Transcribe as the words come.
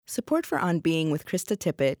Support for On Being with Krista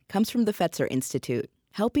Tippett comes from the Fetzer Institute,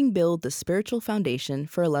 helping build the spiritual foundation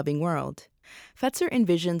for a loving world. Fetzer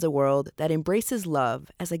envisions a world that embraces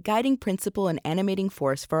love as a guiding principle and animating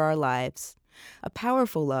force for our lives. A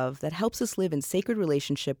powerful love that helps us live in sacred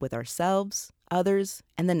relationship with ourselves, others,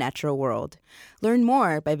 and the natural world. Learn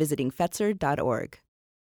more by visiting Fetzer.org.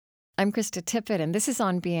 I'm Krista Tippett, and this is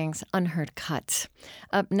On Being's Unheard Cuts.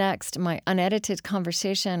 Up next, my unedited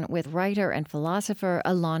conversation with writer and philosopher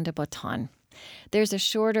Alain de Botton. There's a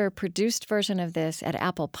shorter, produced version of this at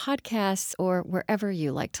Apple Podcasts or wherever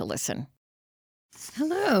you like to listen.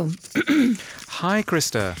 Hello. Hi,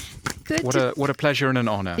 Krista. Good. What a pleasure and an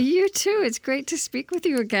honor. You too. It's great to speak with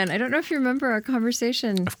you again. I don't know if you remember our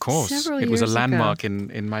conversation. Of course. Several it years was a landmark ago.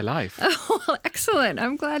 in my life. Oh, well, excellent.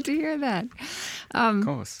 I'm glad to hear that. Of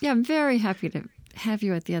course. Yeah, I'm very happy to have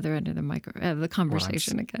you at the other end of the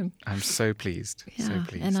conversation again. I'm so pleased. Yeah, so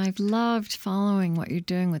pleased. And I've loved following what you're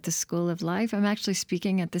doing with the School of Life. I'm actually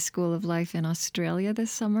speaking at the School of Life in Australia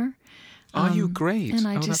this summer. Are you great? And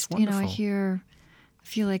I that's wonderful. I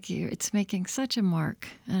feel like it's making such a mark,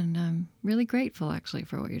 and I'm really grateful, actually,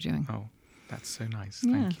 for what you're doing. Oh, that's so nice.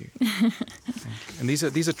 Yeah. Thank you. Thank you. And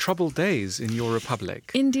these are troubled days in your republic.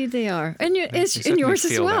 Indeed they are. And it's They in yours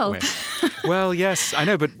as feel that well. way. Well, yes, I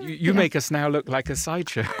know, but you make us now look like a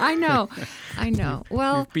sideshow. I know.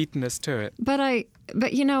 Well, You've beaten us to it. But I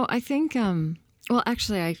think,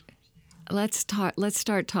 let's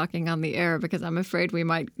start talking on the air, because I'm afraid we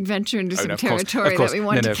might venture into some territory that we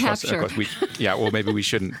want to capture. Of course. Or maybe we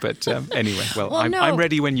shouldn't. But anyway, I'm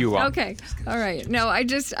ready when you are. Okay. All right. No, I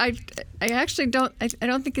actually don't. I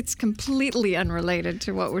don't think it's completely unrelated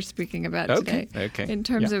to what we're speaking about today. Okay. In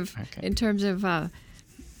terms of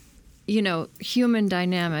human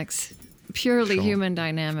dynamics. Purely human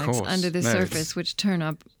dynamics under the surface, which turn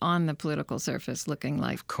up on the political surface looking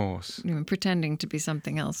like, of course, pretending to be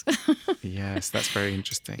something else. Yes, that's very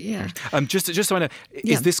interesting. Yeah. Just so I know,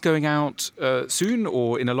 is this going out soon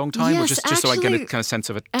or in a long time, yes, or just so I get a kind of sense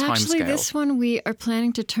of a time scale? Actually, this one we are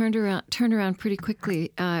planning to turn around pretty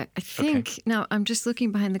quickly. I think now I'm just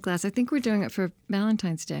looking behind the glass. I think we're doing it for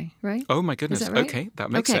Valentine's Day, right? Oh my goodness! Is that right? Okay, that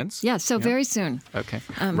makes sense. Yeah. So very soon. Okay.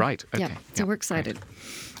 Right. Okay. Yeah. So we're excited. Right.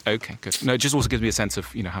 Okay, good. No, it just also gives me a sense of,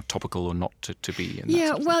 how topical or not to be.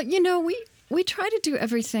 Yeah, well, we try to do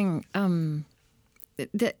everything for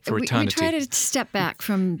eternity. We try to step back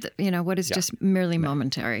from, what is just merely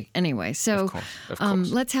momentary. Anyway, so of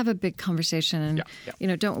course. Let's have a big conversation and,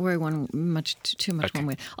 don't worry too much one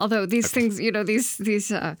way. Although these things,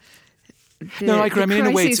 these no, I agree. The in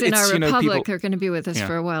a way, it's in our republic people are going to be with us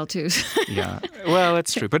for a while too. Yeah, well,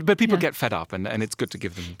 that's true. But people get fed up, and it's good to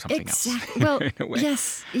give them something else. Well,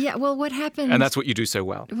 yes, yeah. Well, what happened? And that's what you do so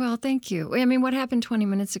well. Well, thank you. I mean, what happened 20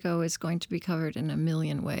 minutes ago is going to be covered in a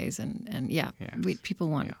million ways, and people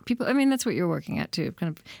want people. I mean, that's what you're working at too,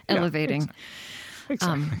 kind of elevating,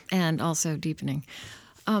 exactly. And also deepening.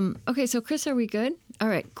 Okay, so Chris, are we good? All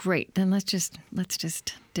right, great. Then let's just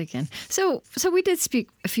dig in. So we did speak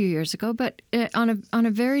a few years ago, but on a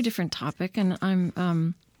very different topic, and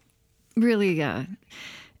I'm really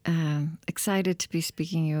excited to be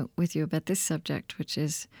speaking with you about this subject, which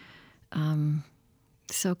is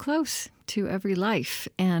so close to every life.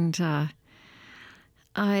 And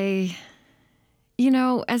as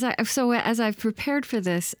I've prepared for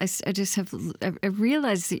this, I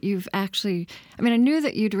realized that you've actually, I knew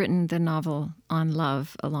that you'd written the novel on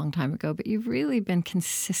love a long time ago, but you've really been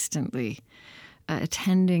consistently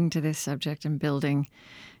attending to this subject and building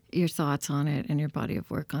your thoughts on it and your body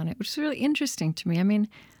of work on it, which is really interesting to me. I mean,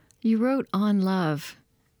 you wrote on love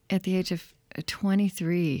at the age of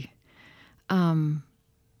 23,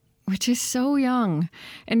 which is so young,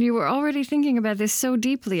 and you were already thinking about this so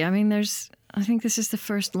deeply. I think this is the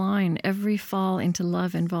first line. Every fall into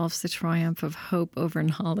love involves the triumph of hope over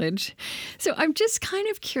knowledge. So I'm just kind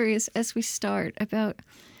of curious as we start about,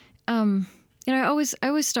 I always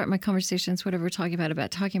start my conversations, whatever we're talking about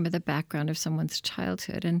the background of someone's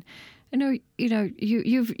childhood. And I know,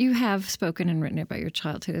 you have spoken and written about your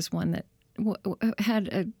childhood as one that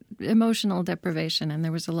had emotional deprivation, and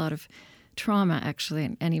there was a lot of trauma,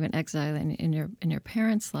 actually, and even exile in your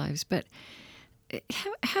parents' lives. But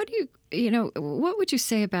how do you, what would you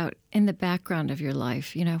say about in the background of your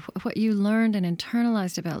life, what you learned and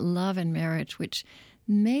internalized about love and marriage, which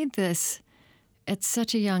made this at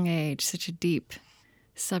such a young age, such a deep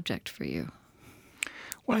subject for you?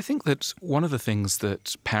 Well, I think that one of the things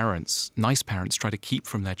that nice parents try to keep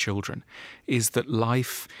from their children is that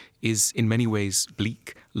life is in many ways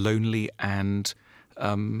bleak, lonely, and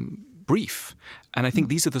brief. And I think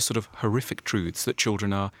these are the sort of horrific truths that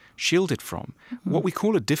children are shielded from. What we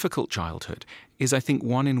call a difficult childhood is, I think,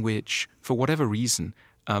 one in which, for whatever reason,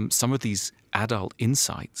 some of these adult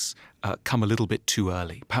insights come a little bit too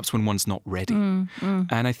early, perhaps when one's not ready.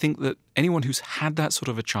 And I think that anyone who's had that sort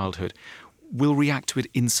of a childhood will react to it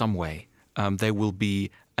in some way. There will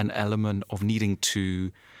be an element of needing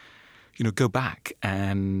to, go back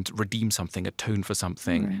and redeem something, atone for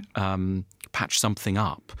something, patch something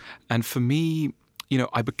up. And for me,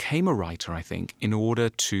 I became a writer, I think, in order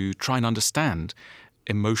to try and understand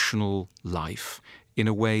emotional life in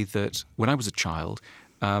a way that, when I was a child,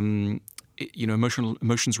 emotions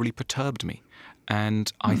really perturbed me.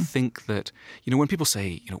 And I think that, when people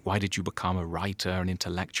say, why did you become a writer, an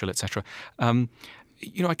intellectual, etc., I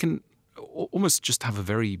can almost just have a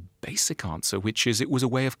very basic answer, which is it was a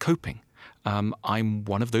way of coping. I'm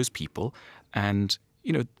one of those people, and,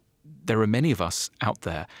 there are many of us out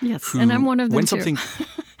there. Yes, who, and I'm one of them when too. something,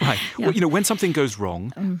 right. Yeah. Well, when something goes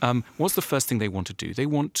wrong, what's the first thing they want to do? They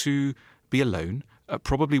want to be alone,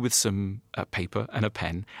 probably with some paper and a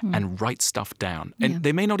pen, and write stuff down. And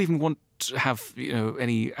they may not even want to have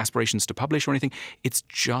any aspirations to publish or anything. It's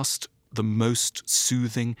just the most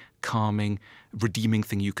soothing, calming, redeeming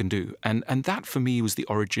thing you can do. And that, for me, was the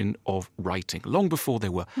origin of writing. Long before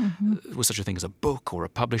there was such a thing as a book or a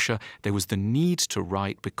publisher, there was the need to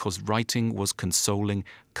write because writing was consoling,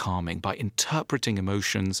 calming. By interpreting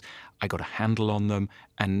emotions, I got a handle on them,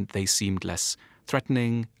 and they seemed less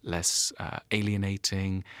threatening, less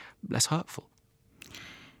alienating, less hurtful.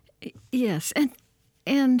 Yes, and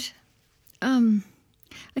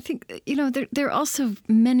I think there are also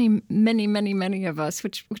many of us,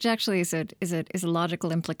 which actually is a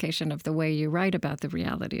logical implication of the way you write about the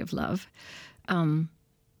reality of love, who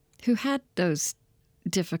had those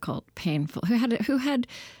difficult, painful, who had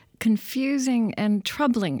confusing and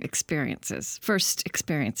troubling first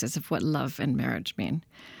experiences of what love and marriage mean.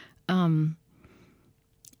 And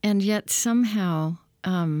yet somehow,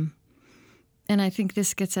 and I think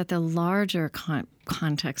this gets at the larger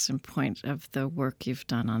context and point of the work you've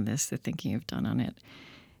done on this, the thinking you've done on it,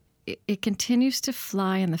 it continues to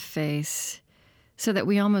fly in the face so that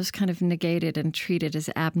we almost kind of negate it and treat it as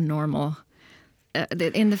abnormal.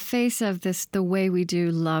 In the face of this, the way we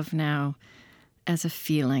do love now as a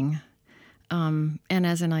feeling and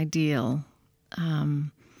as an ideal. I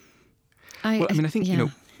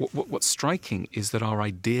think, what's striking is that our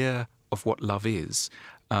idea of what love is,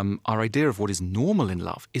 our idea of what is normal in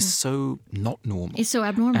love is so not normal. It's so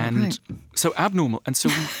abnormal, and so abnormal. And so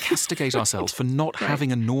we castigate ourselves for not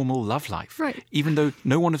having a normal love life. Right. Even though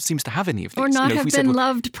no one seems to have any of these. Or not have been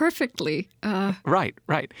loved perfectly. Right.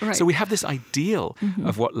 So we have this ideal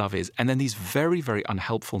of what love is, and then these very, very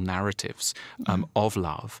unhelpful narratives of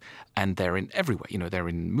love. And they're in everywhere. They're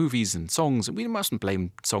in movies and songs. And we mustn't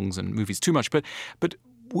blame songs and movies too much. But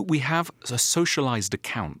we have a socialized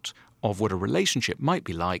account of what a relationship might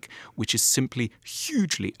be like, which is simply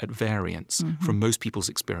hugely at variance from most people's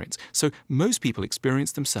experience. So most people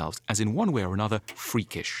experience themselves as, in one way or another,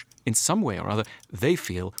 freakish. In some way or other, they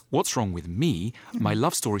feel, what's wrong with me? My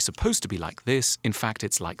love story's supposed to be like this. In fact,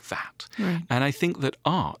 it's like that. Right. And I think that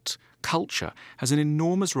art, culture, has an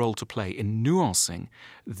enormous role to play in nuancing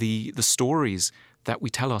the stories that we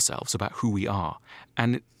tell ourselves about who we are,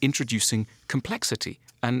 and introducing complexity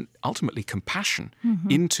and ultimately compassion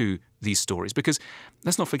into these stories. Because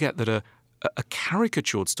let's not forget that a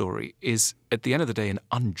caricatured story is, at the end of the day, an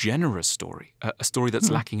ungenerous story, a story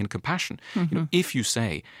that's lacking in compassion. If you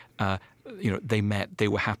say, they met, they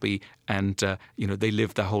were happy, and they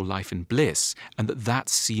lived their whole life in bliss, and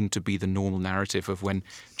that's seen to be the normal narrative of when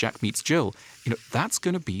Jack meets Jill, that's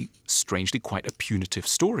going to be strangely quite a punitive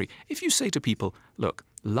story. If you say to people, look,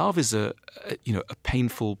 love is a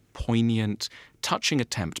painful, poignant, touching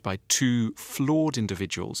attempt by two flawed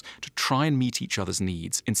individuals to try and meet each other's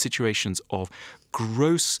needs in situations of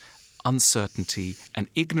gross uncertainty and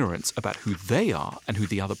ignorance about who they are and who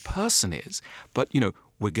the other person is, but,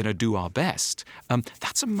 we're going to do our best.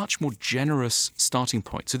 That's a much more generous starting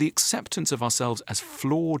point. So the acceptance of ourselves as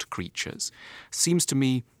flawed creatures seems to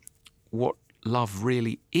me what love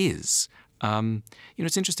really is.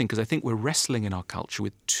 It's interesting because I think we're wrestling in our culture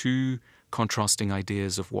with two contrasting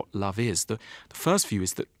ideas of what love is. The first view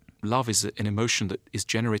is that love is an emotion that is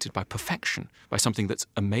generated by perfection, by something that's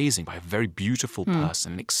amazing, by a very beautiful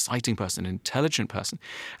person, an exciting person, an intelligent person.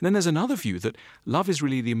 And then there's another view that love is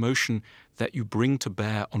really the emotion that you bring to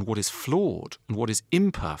bear on what is flawed and what is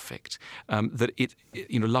imperfect. That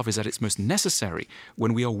love is at its most necessary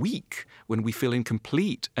when we are weak, when we feel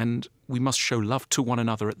incomplete, and we must show love to one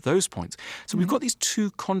another at those points. So we've got these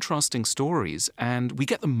two contrasting stories, and we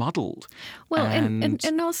get them muddled. Well,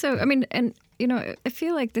 and also, I mean, and I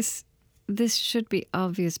feel like this should be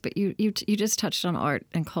obvious, but you just touched on art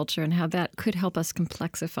and culture and how that could help us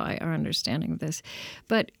complexify our understanding of this.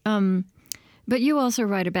 But you also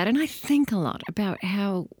write about, and I think a lot about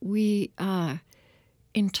how we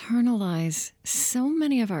internalize so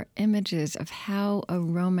many of our images of how a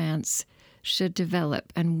romance should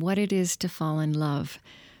develop and what it is to fall in love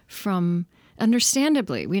from.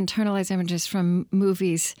 Understandably, we internalize images from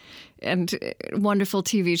movies and wonderful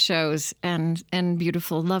TV shows and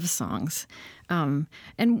beautiful love songs. And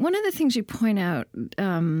one of the things you point out,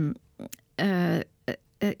 about,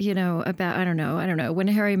 I don't know, When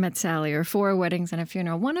Harry Met Sally or Four Weddings and a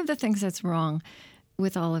Funeral, one of the things that's wrong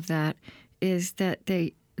with all of that is that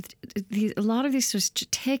a lot of these stories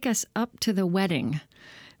take us up to the wedding.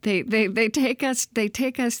 They take us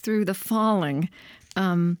through the falling.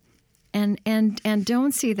 And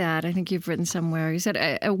don't see that. I think you've written somewhere. You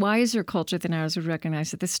said a wiser culture than ours would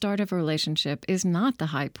recognize that the start of a relationship is not the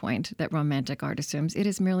high point that romantic art assumes. It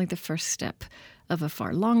is merely the first step of a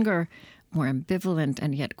far longer, more ambivalent,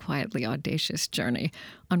 and yet quietly audacious journey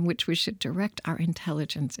on which we should direct our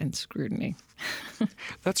intelligence and scrutiny.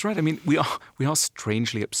 That's right. I mean, we are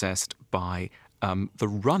strangely obsessed by the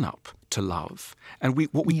run-up to love. And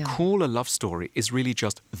what we call a love story is really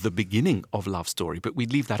just the beginning of love story, but we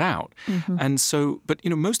leave that out. Mm-hmm. And so, but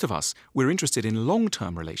most of us, we're interested in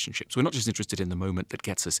long-term relationships. We're not just interested in the moment that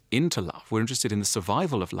gets us into love. We're interested in the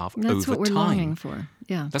survival of love over time. That's what we're longing for.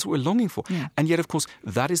 Yeah. That's what we're longing for. Yeah. And yet, of course,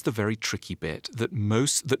 that is the very tricky bit that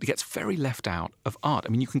gets very left out of art. I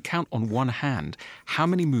mean, you can count on one hand how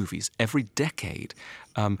many movies every decade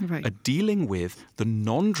are dealing with the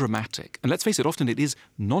non-dramatic. And let's face it, often it is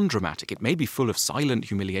non-dramatic. It may be full of silent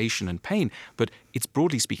humiliation and pain, but it's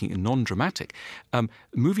broadly speaking non-dramatic.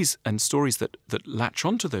 Movies and stories that latch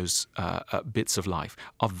onto those bits of life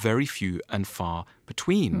are very few and far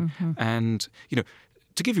between. Mm-hmm. And,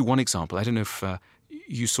 to give you one example, I don't know if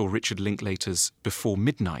you saw Richard Linklater's Before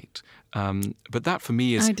Midnight, but that for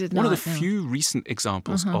me is one of the few recent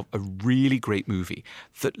examples of a really great movie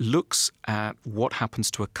that looks at what happens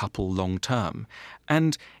to a couple long term.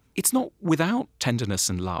 And it's not without tenderness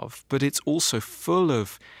and love, but it's also full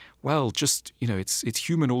of, it's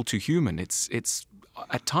human all too human. It's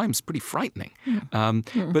at times pretty frightening.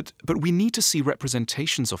 But we need to see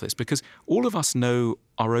representations of this because all of us know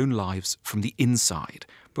our own lives from the inside,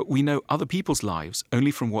 but we know other people's lives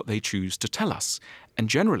only from what they choose to tell us. And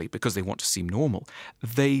generally, because they want to seem normal,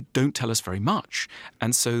 they don't tell us very much.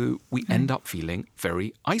 And so we end up feeling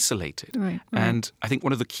very isolated. Right. And I think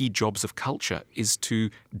one of the key jobs of culture is to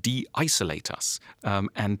de-isolate us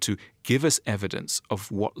and to give us evidence of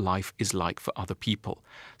what life is like for other people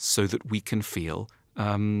so that we can feel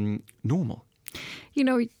normal.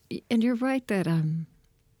 And you're right that,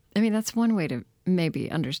 that's one way to maybe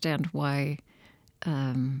understand why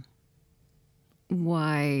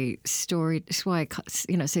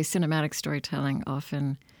cinematic storytelling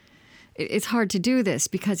often it's hard to do this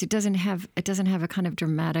because it doesn't have a kind of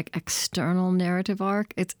dramatic external narrative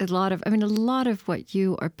arc. It's a lot of what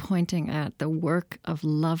you are pointing at, the work of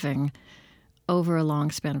loving over a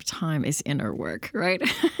long span of time is inner work, right?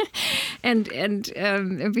 and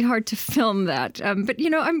it'd be hard to film that. But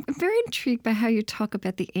I'm very intrigued by how you talk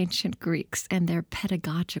about the ancient Greeks and their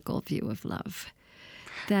pedagogical view of love.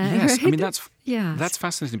 That's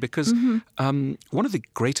fascinating because one of the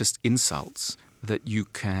greatest insults that you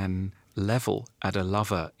can level at a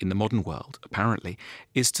lover in the modern world, apparently,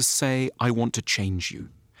 is to say, "I want to change you."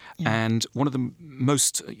 Yeah. And one of the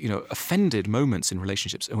most, offended moments in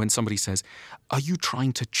relationships are when somebody says, "Are you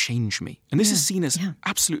trying to change me?" And this is seen as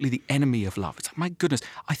absolutely the enemy of love. It's like, my goodness,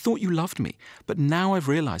 I thought you loved me, but now I've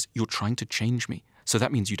realized you're trying to change me. So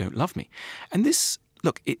that means you don't love me. And this,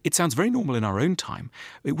 look, it sounds very normal in our own time.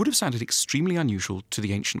 It would have sounded extremely unusual to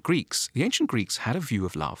the ancient Greeks. The ancient Greeks had a view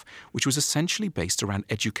of love which was essentially based around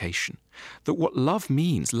education. That what love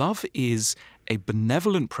means, love is a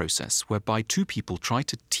benevolent process whereby two people try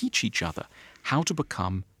to teach each other how to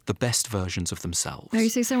become the best versions of themselves. Now you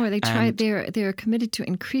say somewhere they're committed to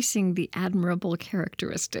increasing the admirable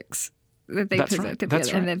characteristics that they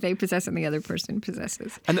possess, and that they possess and the other person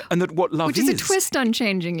possesses. And that what love is. Which is a twist on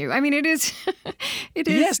changing you. I mean, it is. It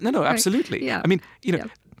is. Yes, no, absolutely. Yeah. I mean,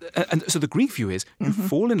 And so the Greek view is you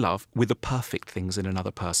fall in love with the perfect things in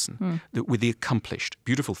another person, with the accomplished,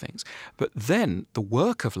 beautiful things. But then the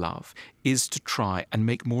work of love is to try and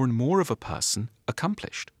make more and more of a person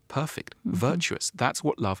accomplished, perfect, virtuous. That's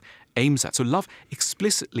what love aims at. So love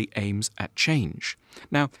explicitly aims at change.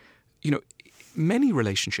 Now, many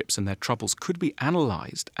relationships and their troubles could be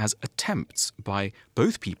analyzed as attempts by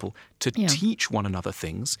both people to teach one another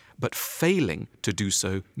things, but failing to do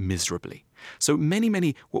so miserably. So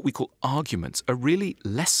many what we call arguments are really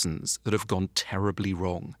lessons that have gone terribly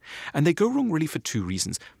wrong. And they go wrong really for two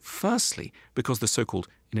reasons. Firstly, because the so-called,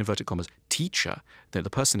 in inverted commas, teacher, the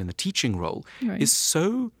person in the teaching role, is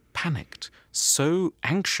so panicked, so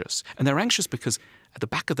anxious. And they're anxious because at the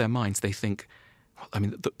back of their minds they think,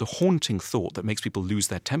 the haunting thought that makes people lose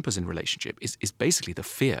their tempers in relationship is basically the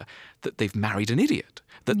fear that they've married an idiot,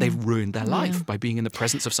 that they've ruined their life by being in the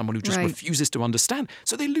presence of someone who just refuses to understand.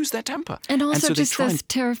 So they lose their temper. And also so just those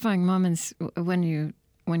terrifying moments when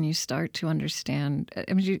you start to understand.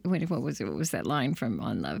 What was it? What was that line from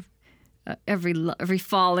On Love? Every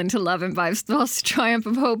fall into love involves the triumph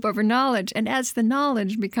of hope over knowledge. And as the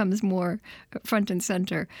knowledge becomes more front and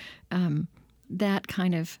center, that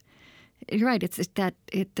kind of... You're right. It's that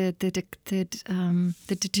the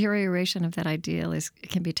deterioration of that ideal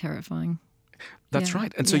can be terrifying. That's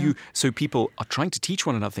right. And so people are trying to teach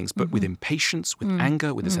one another things, but with impatience, with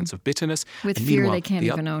anger, with a sense of bitterness, with fear they can't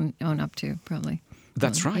even own up to, probably.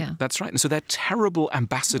 That's right. Yeah. That's right. And so they're terrible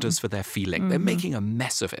ambassadors for their feeling. They're making a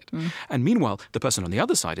mess of it. And meanwhile, the person on the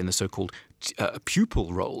other side, in the so-called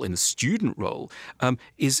pupil role, in the student role,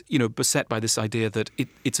 is beset by this idea that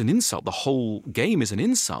it's an insult. The whole game is an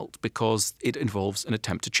insult because it involves an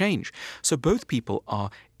attempt to change. So both people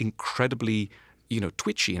are incredibly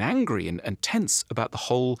twitchy and angry and tense about the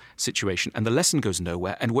whole situation. And the lesson goes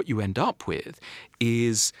nowhere. And what you end up with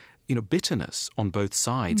is bitterness on both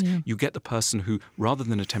sides. Yeah. You get the person who, rather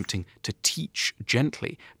than attempting to teach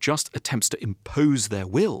gently, just attempts to impose their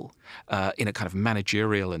will in a kind of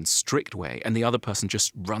managerial and strict way. And the other person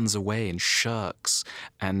just runs away and shirks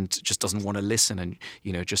and just doesn't want to listen and,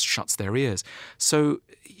 just shuts their ears. So,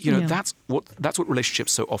 that's what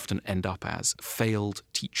relationships so often end up as, failed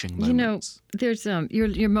teaching moments. There's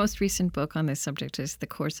your most recent book on this subject is The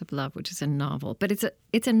Course of Love, which is a novel. But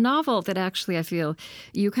it's a novel that actually I feel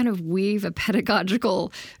you kind of weave a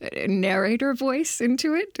pedagogical narrator voice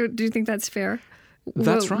into it. Do you think that's fair?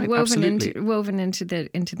 That's right. Absolutely. Woven into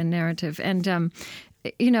the narrative, and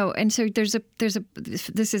and so there's a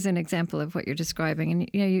this is an example of what you're describing, and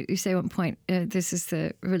you say at one point this is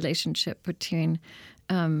the relationship between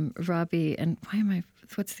Robbie and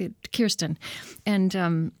Kirsten,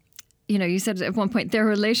 and you said at one point their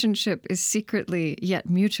relationship is secretly yet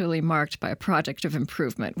mutually marked by a project of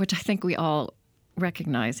improvement, which I think we all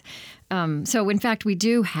recognize. So in fact, we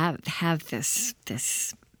do have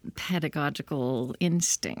this pedagogical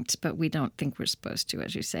instinct, but we don't think we're supposed to,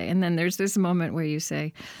 as you say. And then there's this moment where you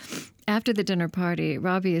say, after the dinner party,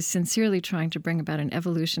 Robbie is sincerely trying to bring about an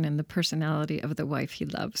evolution in the personality of the wife he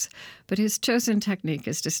loves. But his chosen technique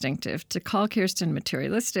is distinctive: to call Kirsten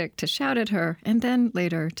materialistic, to shout at her, and then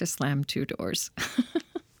later to slam two doors.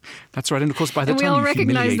 That's right. And of course, by the time we all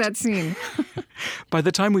recognize that scene. By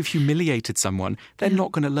the time we've humiliated someone, they're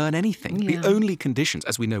not going to learn anything. Yeah. The only conditions,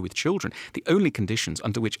 as we know with children, the only conditions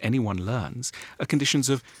under which anyone learns are conditions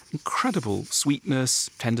of incredible sweetness,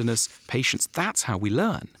 tenderness, patience. That's how we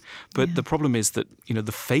learn. But the problem is that,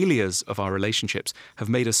 the failures of our relationships have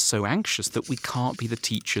made us so anxious that we can't be the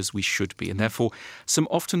teachers we should be. And therefore, some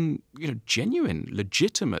often, genuine,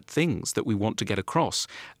 legitimate things that we want to get across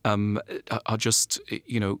are just,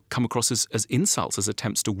 come across as insults, as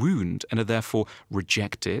attempts to wound, and are therefore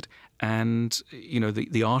rejected. And,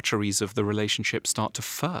 the arteries of the relationship start to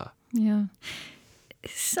fur. Yeah.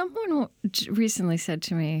 Someone recently said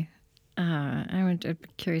to me, I'm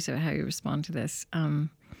curious about how you respond to this.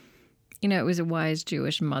 It was a wise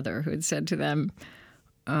Jewish mother who had said to them,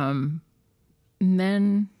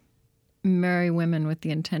 men marry women with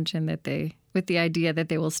the intention that with the idea that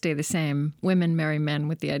they will stay the same. Women marry men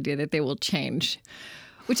with the idea that they will change,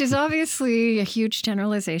 which is obviously a huge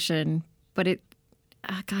generalization, but it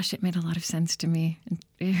made a lot of sense to me,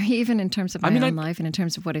 even in terms of my own life and in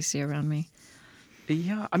terms of what I see around me.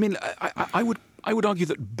 Yeah, I would argue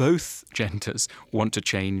that both genders want to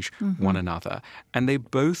change one another, and they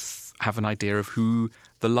both have an idea of who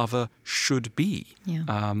the lover should be.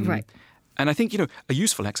 Yeah. Right. And I think, a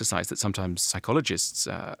useful exercise that sometimes psychologists,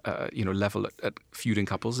 level at feuding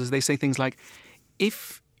couples is they say things like,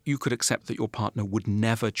 if you could accept that your partner would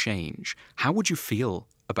never change, how would you feel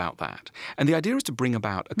about that. And the idea is to bring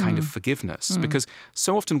about a kind of forgiveness, because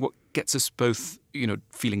so often what gets us both,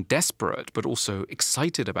 feeling desperate but also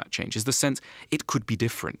excited about change is the sense it could be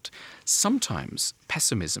different. Sometimes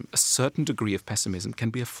pessimism, a certain degree of pessimism, can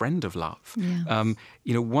be a friend of love. Yeah.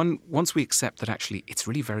 Once we accept that actually it's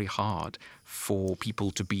really very hard for people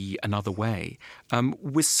to be another way,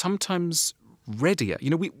 we're sometimes readier.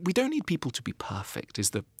 We don't need people to be perfect,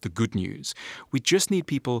 is the good news. We just need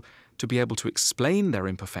people to be able to explain their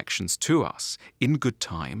imperfections to us in good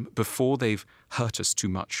time before they've hurt us too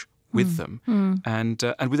much with them, and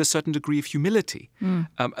with a certain degree of humility.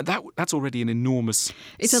 That's already an enormous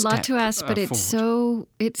It's a lot to ask, but forward.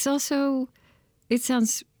 it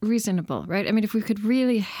sounds reasonable, right? I mean, if we could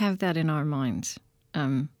really have that in our minds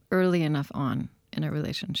early enough on in a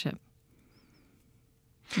relationship.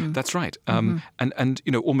 That's right. And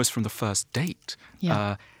almost from the first date.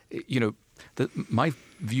 Yeah. My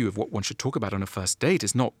view of what one should talk about on a first date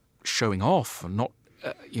is not showing off and not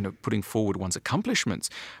putting forward one's accomplishments,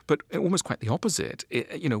 but almost quite the opposite.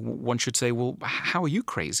 One should say, well, how are you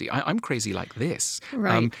crazy? I'm crazy like this.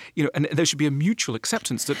 Right. And there should be a mutual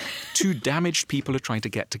acceptance that two damaged people are trying to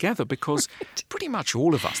get together, because pretty much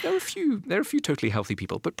all of us, there are a few totally healthy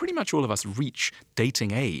people, but pretty much all of us reach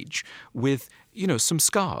dating age with some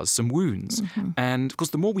scars, some wounds. And of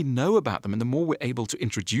course, the more we know about them and the more we're able to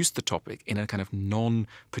introduce the topic in a kind of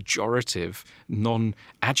non-pejorative,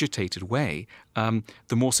 non-agitated way,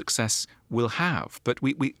 the more success we'll have. But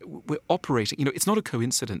we're operating, it's not a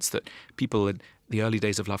coincidence that people in the early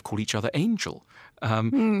days of love call each other angel.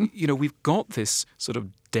 We've got this sort of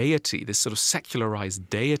deity, this sort of secularized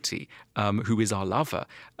deity who is our lover,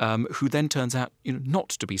 who then turns out not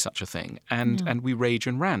to be such a thing. And we rage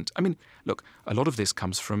and rant. I mean, look, a lot of this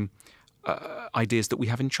comes from ideas that we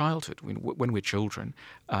have in childhood. When we're children,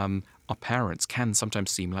 our parents can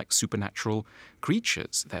sometimes seem like supernatural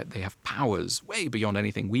creatures. They have powers way beyond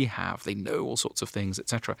anything we have. They know all sorts of things,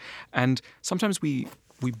 etc. And sometimes we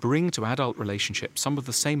bring to adult relationships some of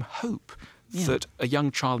the same hope that a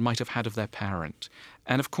young child might have had of their parent.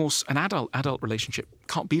 And of course, an adult relationship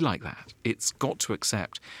can't be like that. It's got to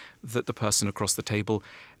accept that the person across the table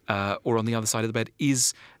or on the other side of the bed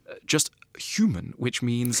is just human, which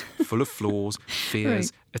means full of flaws,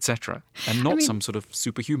 fears, etc., and not some sort of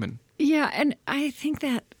superhuman. Yeah, and I think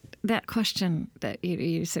that question that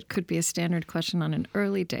you said could be a standard question on an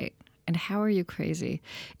early date. And how are you crazy?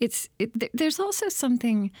 There's also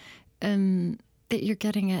something that you're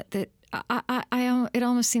getting at that it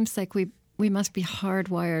almost seems like we must be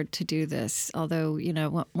hardwired to do this. Although,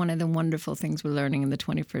 one of the wonderful things we're learning in the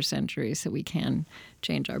 21st century is that we can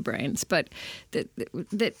change our brains. But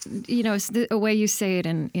a way you say it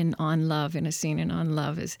in On Love, in a scene in On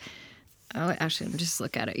Love is, actually, just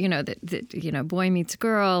look at it. That boy meets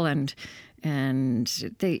girl, and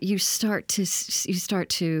you start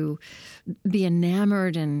to be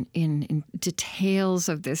enamored in details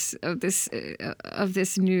of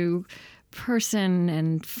this new person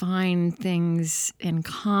and find things in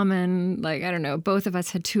common. Like, I don't know, both of us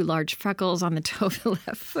had 2 large freckles on the toe of the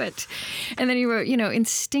left foot. And then he wrote,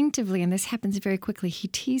 instinctively, and this happens very quickly, he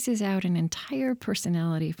teases out an entire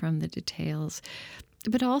personality from the details.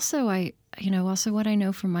 But also, also what I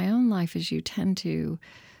know from my own life is you tend to,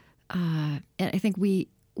 and I think we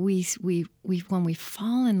when we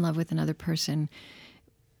fall in love with another person,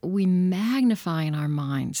 we magnify in our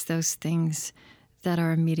minds those things that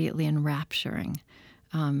are immediately enrapturing,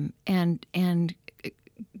 and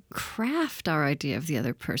craft our idea of the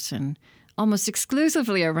other person almost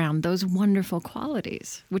exclusively around those wonderful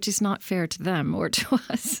qualities, which is not fair to them or to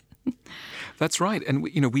us. That's right, and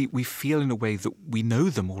we feel in a way that we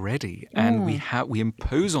know them already, and we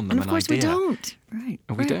impose on them an idea. And of course we don't, right?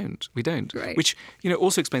 And we don't. Right. Which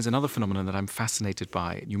also explains another phenomenon that I'm fascinated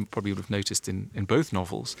by. You probably would have noticed in both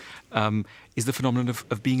novels, is the phenomenon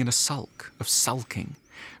of being in a sulk, of sulking,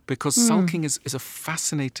 because sulking is a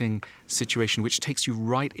fascinating situation which takes you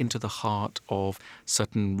right into the heart of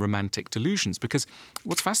certain romantic delusions. Because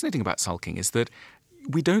what's fascinating about sulking is that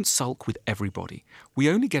we don't sulk with everybody. We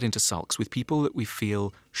only get into sulks with people that we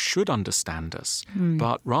feel should understand us,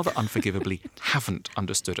 but rather unforgivably haven't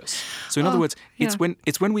understood us. So in other words, it's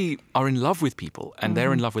when we are in love with people and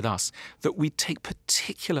they're in love with us that we take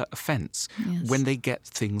particular offense when they get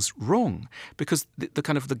things wrong. Because the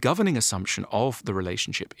kind of the governing assumption of the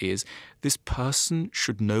relationship is this person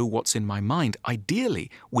should know what's in my mind, ideally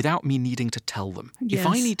without me needing to tell them. Yes. If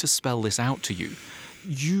I need to spell this out to you,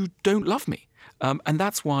 you don't love me. And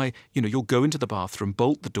that's why, you'll go into the bathroom,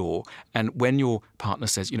 bolt the door, and when your partner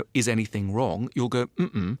says, is anything wrong, you'll go,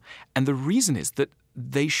 mm-mm. And the reason is that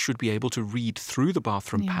they should be able to read through the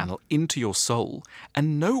bathroom panel into your soul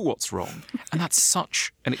and know what's wrong. And that's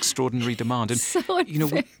such an extraordinary demand. And so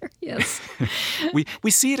unfair, yes.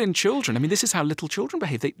 we see it in children. I mean, this is how little children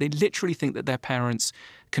behave. They literally think that their parents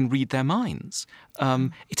can read their minds.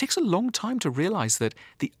 It takes a long time to realize that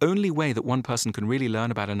the only way that one person can really learn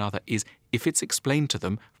about another is if it's explained to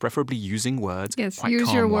them, preferably using words. Yes, quite use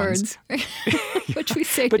calm your ones. words, which we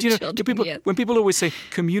say but, to children. When people always say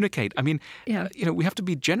communicate, I mean, we have to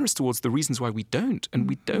be generous towards the reasons why we don't. And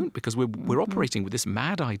we don't because we're operating with this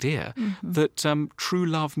mad idea that true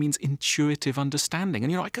love means intuitive understanding.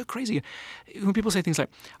 And, I go crazy when people say things like,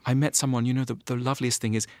 I met someone, the loveliest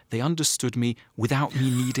thing is they understood me without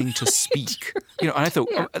me needing to speak. And I thought,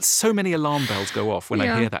 so many alarm bells go off when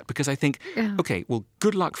I hear that, because I think, okay, well,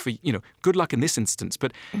 good luck good luck in this instance.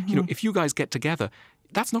 But, if you guys get together,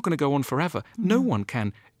 that's not going to go on forever. No one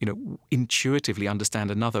can, intuitively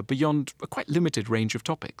understand another beyond a quite limited range of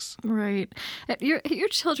topics. Right. Your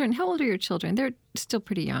children, how old are your children? They're still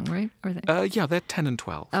pretty young, right? Are they? They're 10 and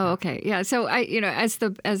 12. Oh, okay. Yeah. So I, as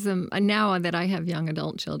the now that I have young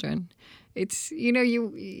adult children, it's,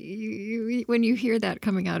 you when you hear that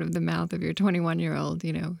coming out of the mouth of your 21-year-old,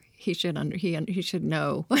 he should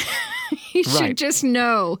know. He should just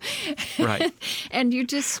know. Right. And you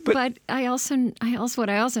just, but I also what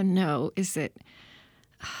I also know is that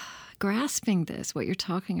grasping this, what you're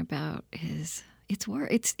talking about is it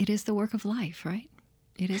is the work of life, right?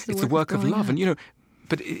 It's the work of love. Up. And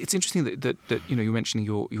but it's interesting that you're mentioning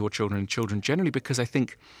your children and children generally, because I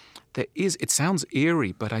think it sounds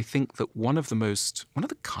eerie, but I think that one of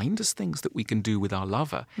the kindest things that we can do with our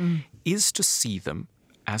lover is to see them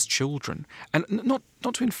as children, and not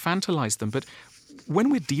to infantilize them, but when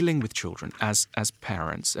we're dealing with children as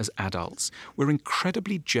parents, as adults, we're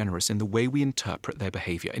incredibly generous in the way we interpret their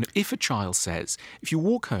behavior. And if you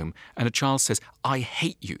walk home and a child says, I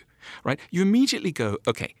hate you, right? You immediately go,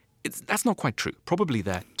 okay, that's not quite true. Probably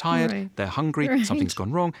they're tired, they're hungry, something's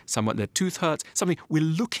gone wrong, their tooth hurts, something. We're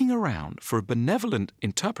looking around for a benevolent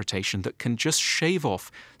interpretation that can just shave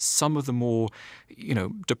off some of the more,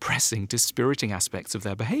 depressing, dispiriting aspects of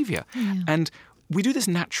their behavior. Yeah. And we do this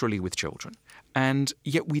naturally with children, and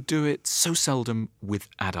yet we do it so seldom with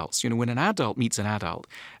adults. When an adult meets an adult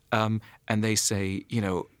and they say,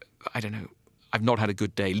 I don't know, I've not had a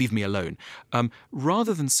good day, leave me alone,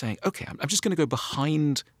 rather than saying, okay, I'm just going to go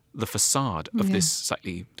behind the facade of this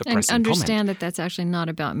slightly depressing and understand comment. that that's actually not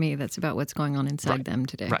about me. That's about what's going on inside them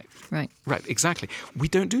today. Right, exactly. We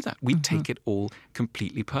don't do that. We take it all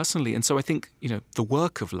completely personally. And so I think, the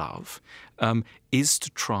work of love is to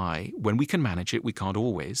try, when we can manage it, we can't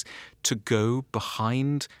always, to go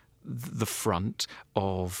behind the front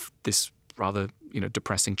of this rather,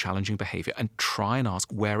 depressing, challenging behavior and try and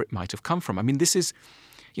ask where it might have come from. I mean, this is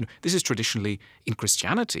traditionally in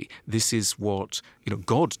Christianity, this is what,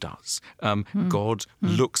 God does. God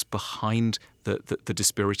looks behind the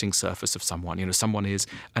dispiriting surface of someone. Someone is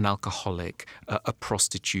an alcoholic, a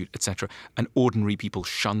prostitute, etc. And ordinary people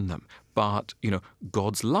shun them. But,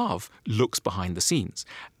 God's love looks behind the scenes.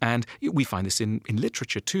 And we find this in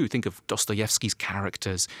literature too. Think of Dostoevsky's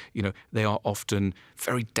characters. They are often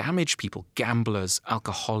very damaged people, gamblers,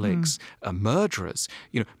 alcoholics, murderers.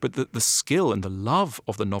 But the skill and the love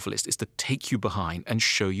of the novelist is to take you behind and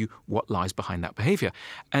show you what lies behind that behavior.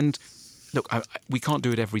 And look, we can't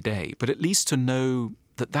do it every day, but at least to know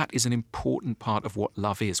that is an important part of what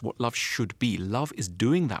love is, what love should be. Love is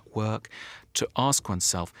doing that work to ask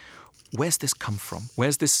oneself, where's this come from?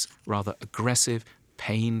 Where's this rather aggressive,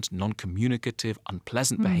 pained, non-communicative,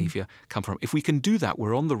 unpleasant behavior come from? If we can do that,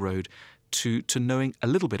 we're on the road to knowing a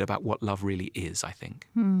little bit about what love really is, I think.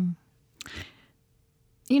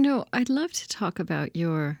 I'd love to talk about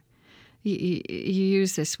you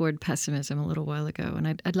used this word pessimism a little while ago, and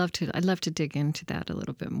I'd love to dig into that a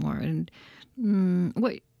little bit more. And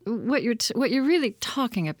what you're really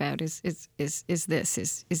talking about is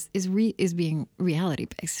being reality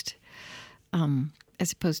based,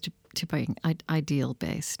 as opposed to being ideal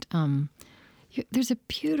based. There's a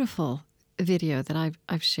beautiful video that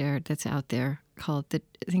I've shared that's out there called I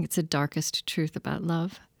think it's The Darkest Truth About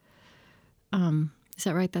Love. Is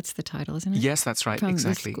that right? That's the title, isn't it? Yes, that's right. From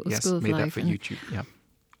exactly. Yes, made that for YouTube. Yeah.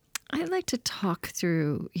 I'd like to talk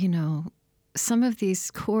through, some of these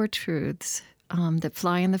core truths that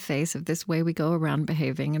fly in the face of this way we go around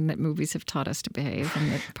behaving, and that movies have taught us to behave,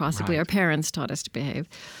 and that possibly our parents taught us to behave.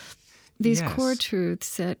 These core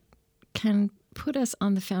truths that can put us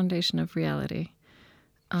on the foundation of reality.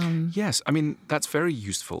 Yes, I mean, that's very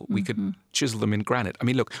useful. We could chisel them in granite. I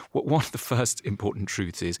mean, look, one of the first important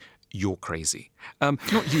truths is you're crazy.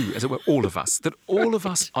 Not you, as it were, all of us. That all of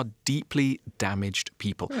us are deeply damaged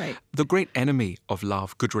people. Right. The great enemy of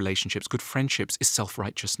love, good relationships, good friendships is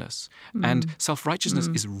self-righteousness. And self-righteousness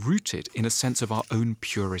is rooted in a sense of our own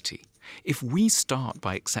purity. If we start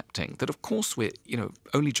by accepting that, of course, we're,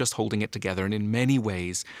 only just holding it together and in many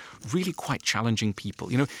ways really quite challenging people.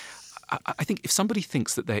 I think if somebody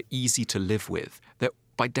thinks that they're easy to live with, they're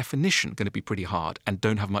by definition going to be pretty hard and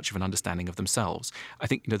don't have much of an understanding of themselves. I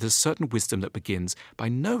think there's a certain wisdom that begins by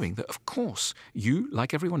knowing that, of course, you,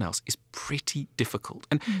 like everyone else, is pretty difficult.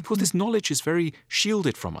 And of course, this knowledge is very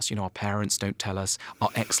shielded from us. Our parents don't tell us. Our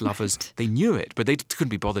ex-lovers, they knew it, but they couldn't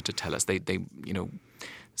be bothered to tell us. They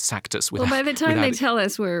sacked us without. Well, by the time they tell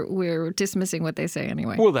us, we're dismissing what they say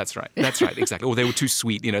anyway. Well, that's right, exactly. Or they were too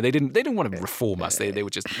sweet. They didn't want to reform us. They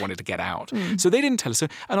just wanted to get out. So they didn't tell us.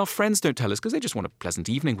 And our friends don't tell us because they just want a pleasant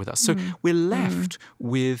evening with us. So we're left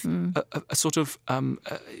with a sort of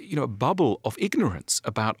a bubble of ignorance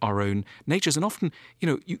about our own natures. And often,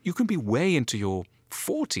 you can be way into your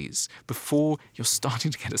 40s before you're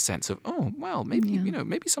starting to get a sense of,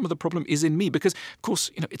 maybe some of the problem is in me, because of course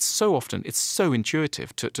it's so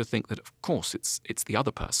intuitive to think that of course it's the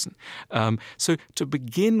other person. So to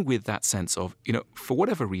begin with that sense of for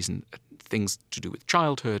whatever reason, things to do with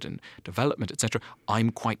childhood and development, etc.,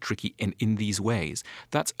 I'm quite tricky in these ways.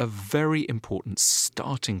 That's a very important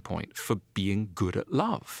starting point for being good at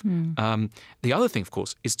love. The other thing, of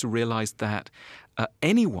course, is to realize that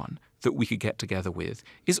anyone that we could get together with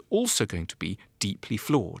is also going to be deeply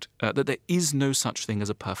flawed, that there is no such thing as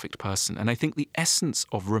a perfect person. And I think the essence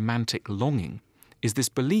of romantic longing is this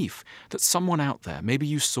belief that someone out there, maybe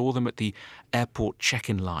you saw them at the airport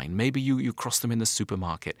check-in line, maybe you crossed them in the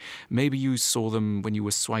supermarket, maybe you saw them when you were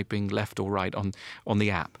swiping left or right on the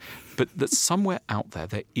app, but that somewhere out there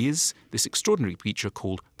is this extraordinary creature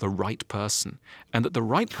called the right person, and that the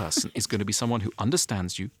right person is going to be someone who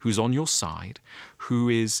understands you, who's on your side, who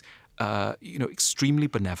is extremely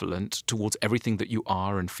benevolent towards everything that you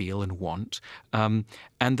are and feel and want, and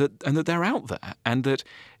that they're out there, and that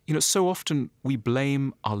so often we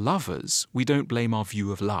blame our lovers, we don't blame our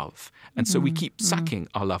view of love, and so we keep sacking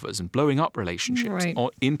our lovers and blowing up relationships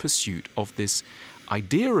in pursuit of this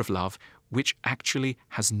idea of love, which actually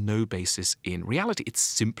has no basis in reality. It's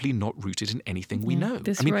simply not rooted in anything we know.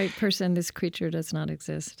 This right person, this creature does not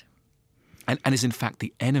exist, and is in fact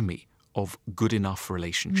the enemy of good enough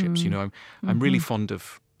relationships. I'm really fond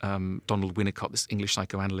of Donald Winnicott, this English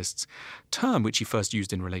psychoanalyst's term, which he first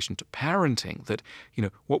used in relation to parenting, that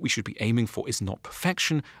what we should be aiming for is not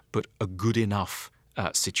perfection, but a good enough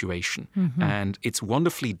situation. And it's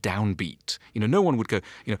wonderfully downbeat. No one would go,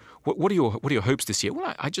 what are your hopes this year?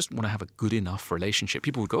 Well, I just want to have a good enough relationship.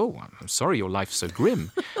 People would go, oh, I'm sorry your life's so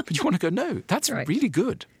grim. But you want to go, no, that's really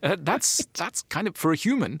good. That's kind of, for a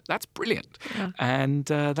human, that's brilliant. Yeah. And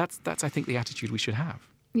that's I think the attitude we should have.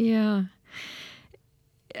 Yeah.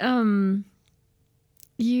 One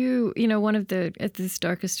of this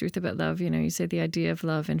darkest truth about love, you say the idea of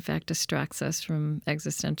love, in fact, distracts us from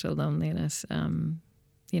existential loneliness.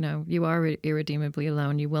 You are irredeemably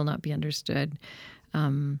alone. You will not be understood.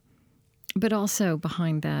 But also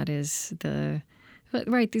behind that is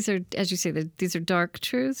these are, as you say, these are dark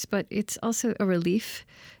truths, but it's also a relief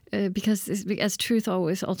because as truth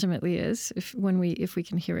always ultimately is, if we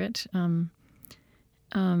can hear it,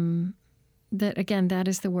 that again, that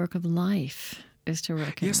is the work of life, is to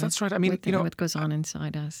reckon. Yes, that's right. I mean, what goes on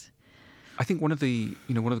inside us. I think one of the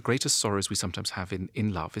greatest sorrows we sometimes have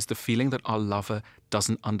in love is the feeling that our lover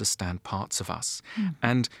doesn't understand parts of us.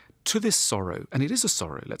 And to this sorrow, and it is a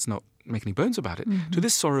sorrow, let's not make any bones about it, to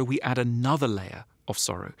this sorrow we add another layer of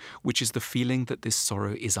sorrow, which is the feeling that this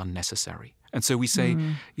sorrow is unnecessary. And so we say,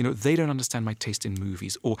 they don't understand my taste in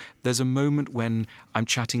movies, or there's a moment when I'm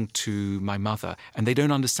chatting to my mother and they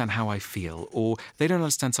don't understand how I feel, or they don't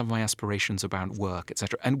understand some of my aspirations about work,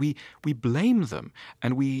 etc. And we blame them,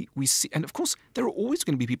 and we see, and of course there are always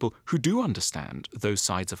going to be people who do understand those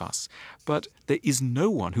sides of us, but there is no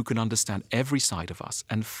one who can understand every side of us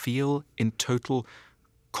and feel in total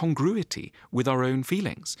congruity with our own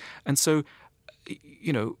feelings. And so,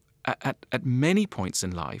 at many points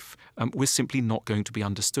in life, we're simply not going to be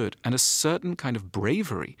understood. And a certain kind of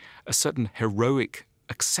bravery, a certain heroic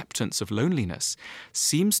acceptance of loneliness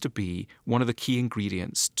seems to be one of the key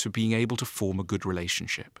ingredients to being able to form a good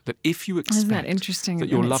relationship. That if you expect Isn't that interesting? that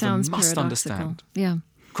your lover sounds must paradoxical. understand. Yeah.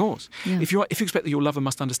 Of course. Yeah. If you expect that your lover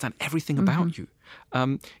must understand everything about you,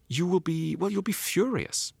 you'll be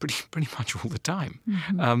furious pretty much all the time.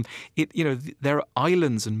 There are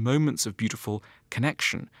islands and moments of beautiful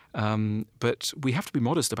connection, but we have to be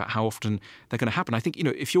modest about how often they're going to happen. I think,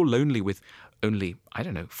 if you're lonely with only,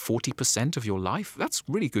 40% of your life, that's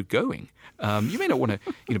really good going. You may not want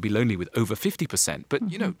to, be lonely with over 50%, but,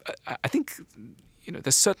 I think,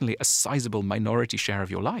 there's certainly a sizable minority share of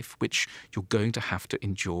your life which you're going to have to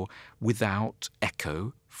endure without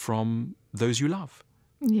echo from those you love.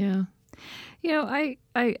 Yeah.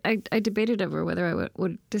 I debated over whether I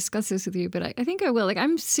would discuss this with you, but I think I will. Like,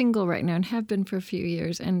 I'm single right now and have been for a few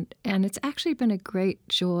years, and it's actually been a great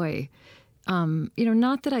joy.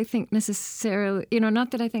 Not that I think necessarily,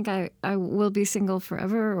 not that I think I will be single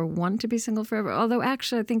forever or want to be single forever, although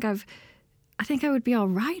actually I think I would be all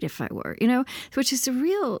right if I were, which is a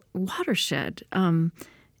real watershed. And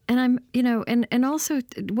I'm, and also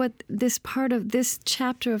what this part of this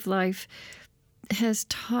chapter of life has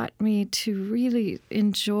taught me to really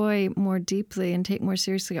enjoy more deeply and take more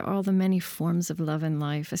seriously all the many forms of love in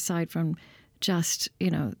life, aside from just,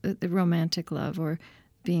 the romantic love or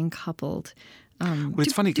being coupled. Well,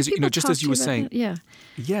 it's funny because, just as you were saying, yeah.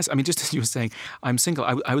 Yes, just as you were saying, I'm single.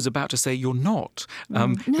 I was about to say you're not,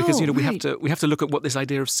 because right. we have to look at what this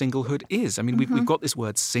idea of singlehood is. We've got this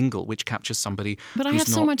word single, which captures somebody but who's I have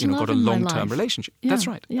not so much love got a in my long-term life. relationship. Yeah, That's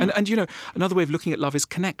right. yeah. And another way of looking at love is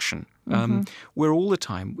connection. Where all the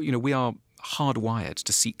time, we are hardwired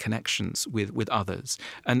to seek connections with others.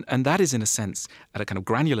 And that is, in a sense, at a kind of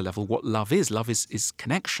granular level, what love is. Love is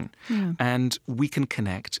connection. Yeah. And we can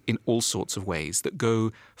connect in all sorts of ways that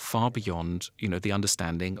go far beyond, the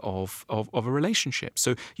understanding of a relationship.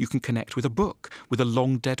 So you can connect with a book, with a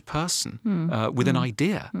long dead person, with an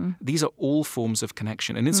idea. These are all forms of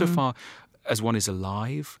connection. And insofar as one is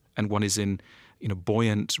alive and one is in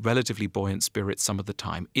relatively buoyant spirits some of the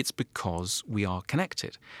time, it's because we are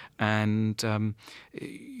connected. And,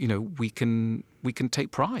 we can take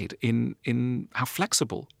pride in how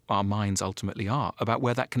flexible our minds ultimately are about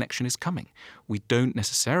where that connection is coming. We don't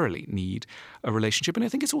necessarily need a relationship. And I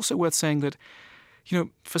think it's also worth saying that,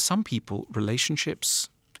 for some people, relationships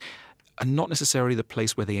are not necessarily the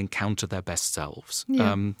place where they encounter their best selves.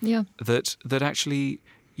 That actually,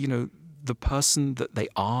 the person that they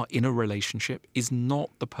are in a relationship is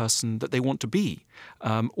not the person that they want to be,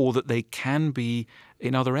 or that they can be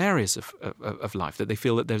in other areas of life, that they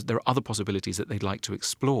feel that there are other possibilities that they'd like to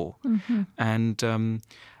explore. And,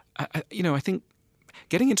 I think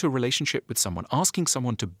getting into a relationship with someone, asking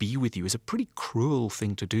someone to be with you is a pretty cruel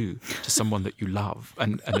thing to do to someone that you love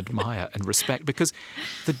and admire and respect, because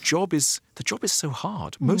the job is so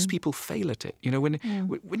hard. Most people fail at it.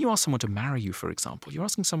 When you ask someone to marry you, for example, you're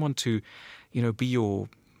asking someone to, be your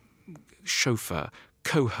chauffeur,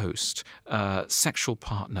 co-host, sexual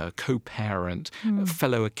partner, co-parent,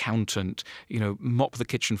 fellow accountant, mop the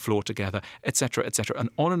kitchen floor together, etc., etc. And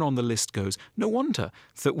on the list goes. No wonder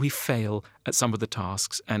that we fail at some of the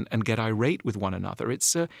tasks and get irate with one another.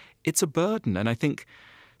 It's a burden. And I think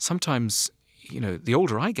sometimes, the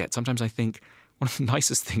older I get, sometimes I think one of the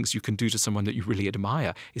nicest things you can do to someone that you really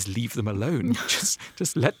admire is leave them alone.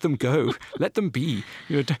 Just let them go. Let them be.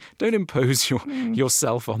 Don't impose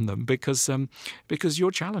yourself on them because you're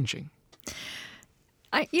challenging.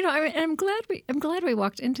 I'm glad we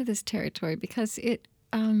walked into this territory, because it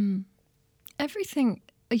everything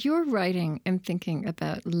you're writing and thinking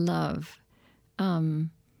about love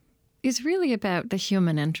is really about the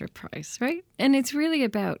human enterprise, right? And it's really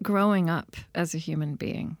about growing up as a human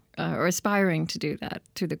being. Or aspiring to do that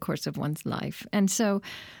through the course of one's life. And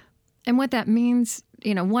what that means,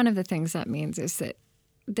 one of the things that means is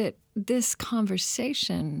that this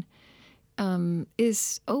conversation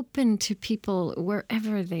is open to people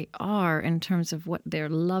wherever they are in terms of what their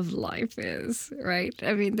love life is, right?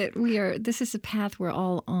 This is a path we're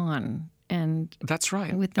all on. And that's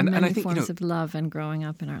right. With the many forms of love and growing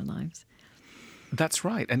up in our lives. That's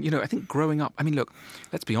right. And, I think growing up, look,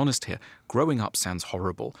 let's be honest here. Growing up sounds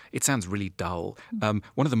horrible. It sounds really dull. One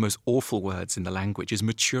of the most awful words in the language is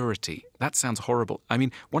maturity. That sounds horrible.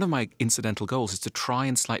 One of my incidental goals is to try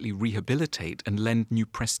and slightly rehabilitate and lend new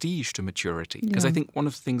prestige to maturity. Because I think one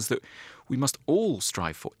of the things that we must all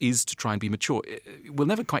strive for is to try and be mature. We'll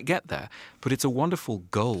never quite get there, but it's a wonderful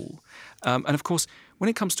goal. And of course, when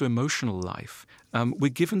it comes to emotional life, we're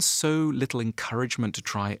given so little encouragement to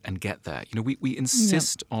try and get there. We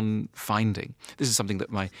insist on finding. This is something that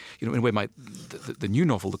in a way, the new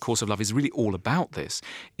novel, The Course of Love, is really all about this.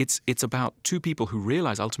 It's about two people who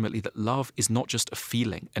realize ultimately that love is not just a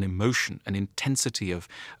feeling, an emotion, an intensity of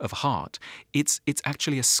heart. It's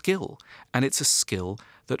actually a skill, and it's a skill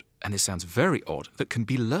that, and this sounds very odd, that can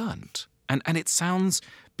be learned. And it sounds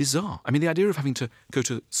bizarre. I mean, the idea of having to go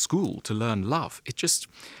to school to learn love, it just,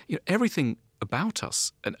 everything about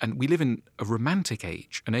us, and we live in a romantic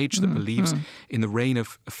age, an age that believes in the reign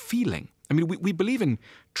of feeling. I mean, we believe in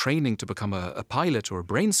training to become a pilot or a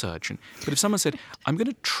brain surgeon, but if someone said, I'm going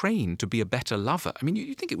to train to be a better lover, I mean,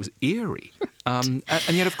 you think it was eerie. And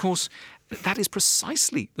yet, of course, that is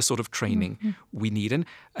precisely the sort of training we need.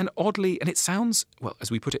 And oddly, and it sounds, well, as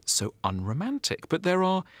we put it, so unromantic, but there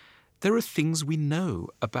are things we know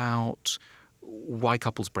about why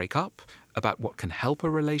couples break up, about what can help a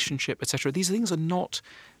relationship, etc. These things are not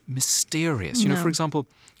mysterious. No. For example,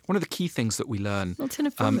 one of the key things that we learn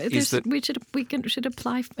is that we should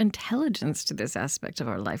apply intelligence to this aspect of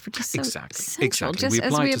our life, which is so essential. Exactly. Just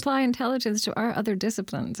as we apply intelligence to our other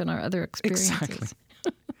disciplines and our other experiences.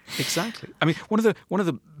 Exactly. I mean, one of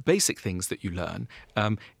the basic things that you learn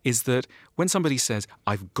is that when somebody says,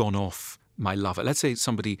 "I've gone off my lover," let's say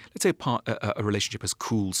a relationship has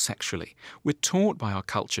cooled sexually, we're taught by our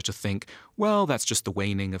culture to think, well, that's just the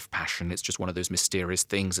waning of passion. It's just one of those mysterious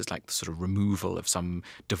things. It's like the sort of removal of some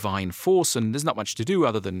divine force, and there's not much to do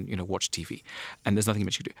other than watch TV, and there's nothing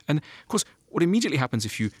much you can do. And of course, what immediately happens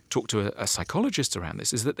if you talk to a psychologist around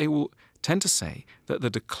this is that they will tend to say that the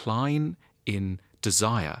decline in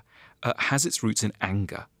desire has its roots in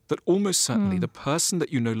anger. That almost certainly the person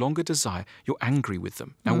that you no longer desire, you're angry with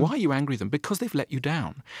them. Now, why are you angry with them? Because they've let you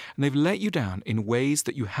down. And they've let you down in ways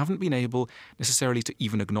that you haven't been able necessarily to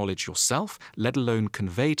even acknowledge yourself, let alone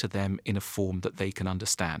convey to them in a form that they can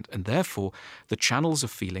understand. And therefore, the channels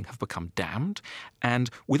of feeling have become dammed. And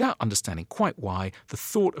without understanding quite why, the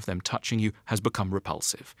thought of them touching you has become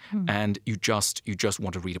repulsive. And you just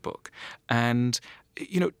want to read a book. And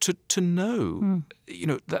to know,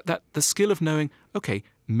 that the skill of knowing, okay,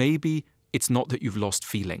 maybe it's not that you've lost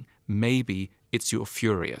feeling. Maybe it's you're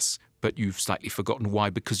furious, but you've slightly forgotten why,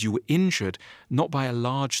 because you were injured not by a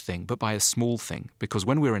large thing, but by a small thing. Because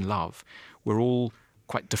when we're in love, we're all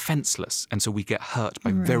quite defenseless, and so we get hurt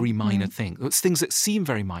by very minor things. It's things that seem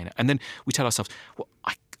very minor. And then we tell ourselves, well,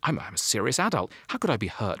 I'm a serious adult. How could I be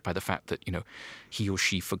hurt by the fact that, he or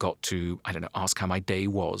she forgot to, ask how my day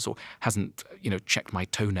was, or hasn't, checked my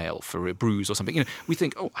toenail for a bruise or something? We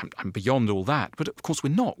think, oh, I'm beyond all that. But of course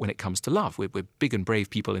we're not when it comes to love. We're big and brave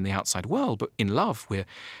people in the outside world, but in love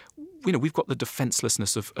we've got the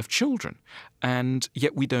defenselessness of children. And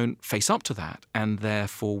yet we don't face up to that. And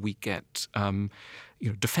therefore we get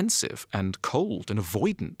defensive and cold and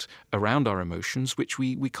avoidant around our emotions, which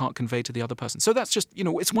we can't convey to the other person. So that's just,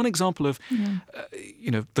 it's one example of,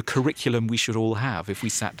 the curriculum we should all have if we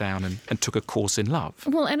sat down and took a course in love.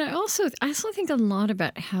 Well, and I also think a lot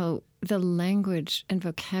about how the language and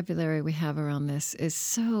vocabulary we have around this is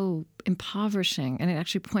so impoverishing, and it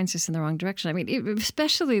actually points us in the wrong direction. I mean,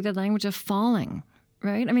 especially the language of falling.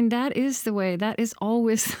 Right? I mean, that is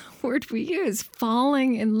always the word we use,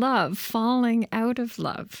 falling in love, falling out of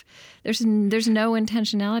love. There's no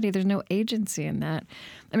intentionality, there's no agency in that.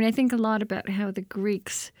 I mean, I think a lot about how the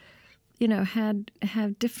Greeks, had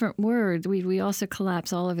different words. We also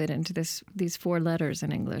collapse all of it into these four letters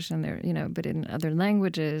in English, and but in other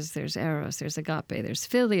languages, there's eros, there's agape, there's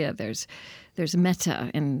philia, there's meta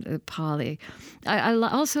in Pali. I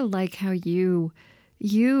also like how you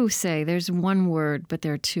say there's one word, but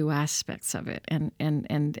there are two aspects of it, and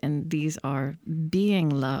these are being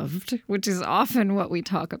loved, which is often what we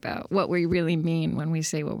talk about, what we really mean when we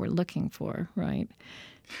say what we're looking for, right?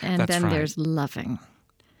 And That's then right. There's loving.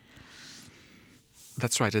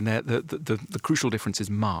 That's right, and the crucial difference is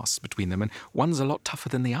mass between them, and one's a lot tougher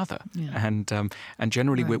than the other. Yeah. And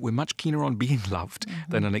generally we're much keener on being loved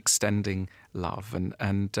than on extending love.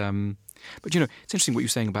 But it's interesting what you're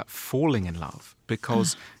saying about falling in love,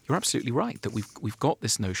 because you're absolutely right that we've got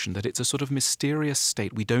this notion that it's a sort of mysterious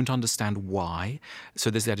state. We don't understand why. So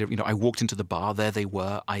there's the idea of, I walked into the bar, there they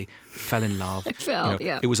were, I fell in love.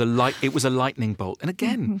 It was a lightning bolt. And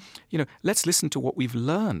again, let's listen to what we've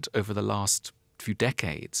learned over the last few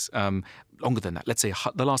decades, longer than that, let's say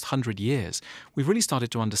the last 100 years. We've really started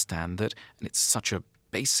to understand that, and it's such a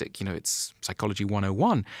basic, it's psychology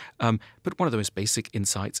 101, but one of the most basic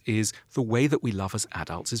insights is the way that we love as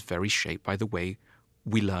adults is very shaped by the way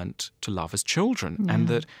we learnt to love as children. And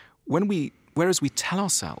that whereas we tell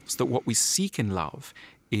ourselves that what we seek in love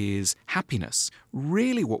is happiness.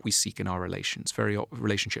 Really what we seek in our relationships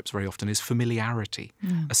very often is familiarity,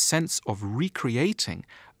 a sense of recreating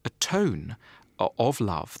a tone of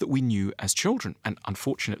love that we knew as children. And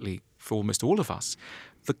unfortunately, for almost all of us,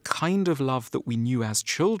 the kind of love that we knew as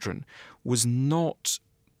children was not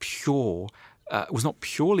pure, was not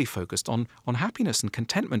purely focused on happiness and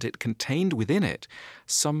contentment. It contained within it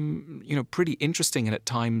some, pretty interesting and at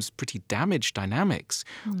times pretty damaged dynamics,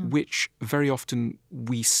 which very often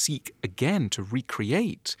we seek again to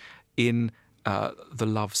recreate in the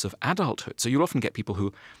loves of adulthood. So you'll often get people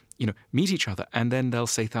who, meet each other and then they'll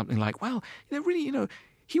say something like, well, really,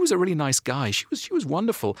 he was a really nice guy. She was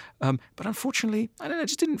wonderful. But unfortunately, I don't know, it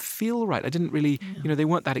just didn't feel right. I didn't really, they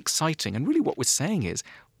weren't that exciting. And really what we're saying is,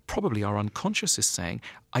 probably our unconscious is saying,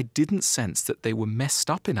 I didn't sense that they were messed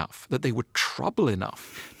up enough, that they were trouble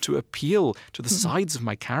enough to appeal to the sides of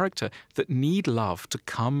my character that need love to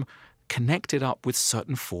come connected up with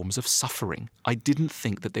certain forms of suffering. I didn't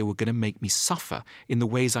think that they were going to make me suffer in the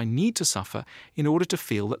ways I need to suffer in order to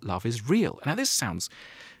feel that love is real. Now, this sounds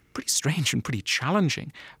pretty strange and pretty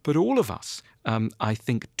challenging, but all of us, I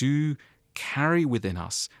think, do carry within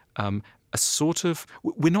us a sort of,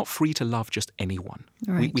 we're not free to love just anyone.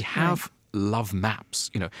 Right, we have love maps,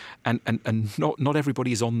 and not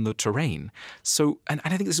everybody is on the terrain. So, and I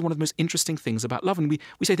think this is one of the most interesting things about love. And we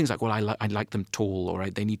say things like, well, I like them tall, or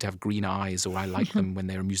they need to have green eyes, or I like them when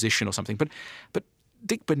they're a musician or something. But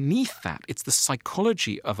dig beneath that, it's the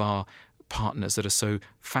psychology of our partners that are so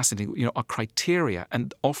fascinating, our criteria.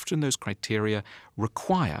 And often those criteria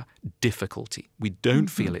require difficulty. We don't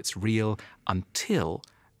feel it's real until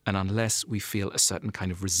and unless we feel a certain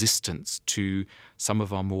kind of resistance to some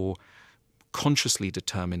of our more consciously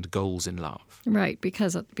determined goals in love. Right,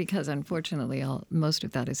 because unfortunately most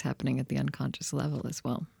of that is happening at the unconscious level as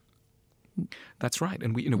well. That's right.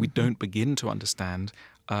 And we don't begin to understand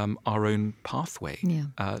our own pathway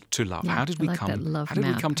to love. Yeah, How did we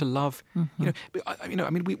come to love?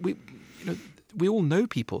 We all know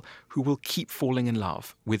people who will keep falling in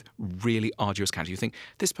love with really arduous characters. You think,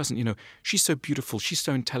 this person, she's so beautiful, she's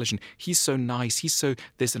so intelligent, he's so nice, he's so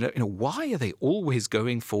this, why are they always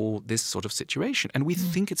going for this sort of situation? And we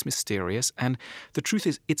think it's mysterious, and the truth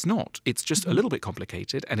is it's not. It's just a little bit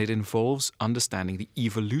complicated, and it involves understanding the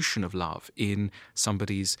evolution of love in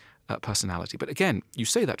somebody's personality. But again, you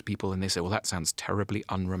say that to people and they say, well, that sounds terribly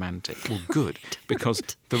unromantic. Well, good, because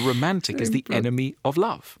the romantic is the enemy of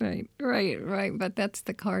love. Right. But that's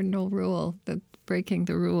the cardinal rule, the breaking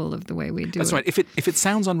the rule of the way we do it. That's right. If it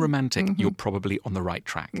sounds unromantic, you're probably on the right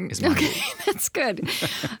track, is my rule. That's good.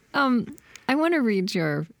 I want to read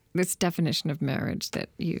this definition of marriage that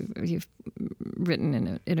you've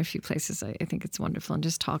written in a few places. I think it's wonderful. And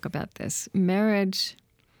just talk about this. Marriage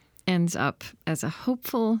ends up as a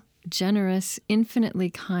hopeful, generous,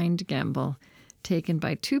 infinitely kind gamble taken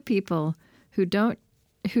by two people who don't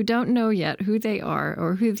know yet who they are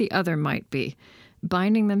or who the other might be,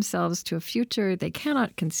 binding themselves to a future they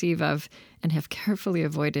cannot conceive of and have carefully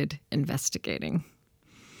avoided investigating.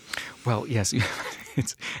 Well, yes,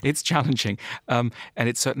 it's challenging, and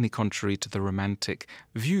it's certainly contrary to the romantic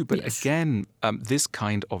view. But again, this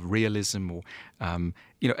kind of realism or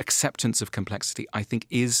acceptance of complexity, I think,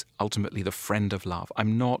 is ultimately the friend of love.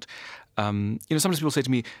 I'm not. Sometimes people say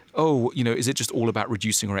to me, "Oh, is it just all about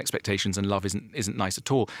reducing our expectations and love isn't nice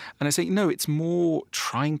at all?" And I say, no, it's more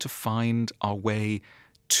trying to find our way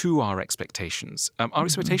to our expectations. Our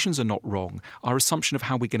expectations are not wrong. Our assumption of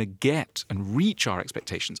how we're going to get and reach our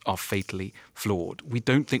expectations are fatally flawed. We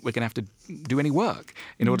don't think we're going to have to do any work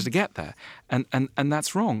in order to get there. And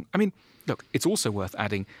that's wrong. I mean, look, it's also worth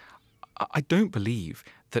adding, I don't believe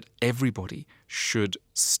that everybody should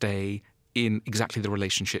stay in exactly the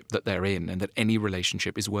relationship that they're in, and that any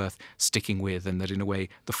relationship is worth sticking with, and that in a way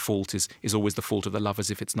the fault is always the fault of the lovers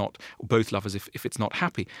if it's not, or both lovers if it's not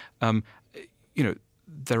happy.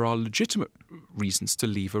 There are legitimate reasons to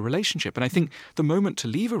leave a relationship. And I think the moment to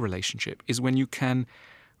leave a relationship is when you can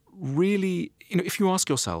really, if you ask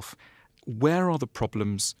yourself, where are the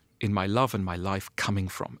problems in my love and my life coming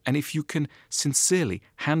from? And if you can sincerely,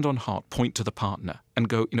 hand on heart, point to the partner and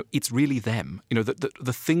go, it's really them,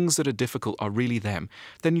 the things that are difficult are really them,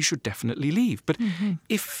 then you should definitely leave. But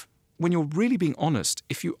when you're really being honest,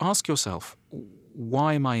 if you ask yourself,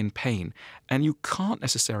 why am I in pain? And you can't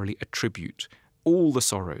necessarily attribute all the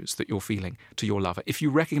sorrows that you're feeling to your lover, if you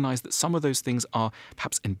recognize that some of those things are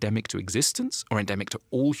perhaps endemic to existence or endemic to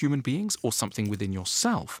all human beings or something within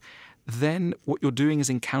yourself, then what you're doing is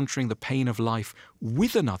encountering the pain of life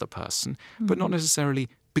with another person, but not necessarily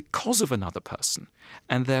because of another person.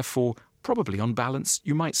 And therefore, probably on balance,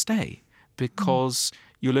 you might stay because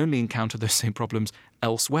you'll only encounter those same problems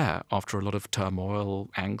elsewhere after a lot of turmoil,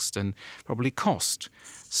 angst, and probably cost.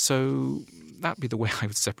 So that'd be the way I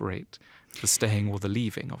would separate the staying or the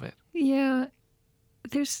leaving of it. Yeah.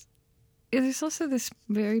 There's also this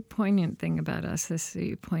very poignant thing about us, this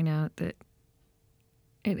you point out, that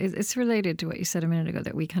it's related to what you said a minute ago,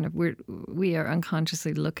 that we are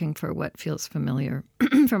unconsciously looking for what feels familiar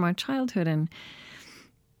from our childhood, and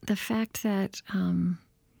the fact that, and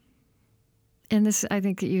this, I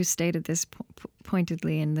think that you stated this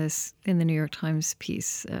pointedly in the New York Times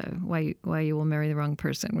piece, why you will marry the wrong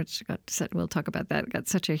person, which we'll talk about that. Had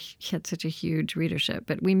such a huge readership,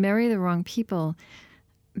 but we marry the wrong people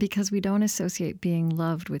because we don't associate being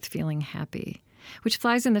loved with feeling happy, which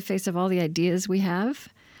flies in the face of all the ideas we have,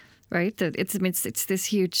 right? That it's this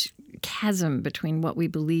huge chasm between what we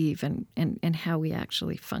believe and how we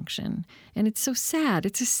actually function. And it's so sad.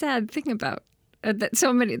 It's a sad thing about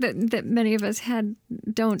that many of us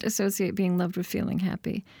don't associate being loved with feeling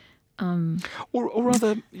happy. Or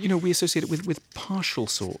rather, we associate it with partial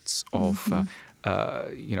sorts of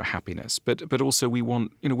happiness, but also we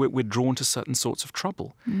want, we're drawn to certain sorts of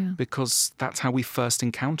trouble because that's how we first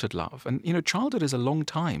encountered love. And, childhood is a long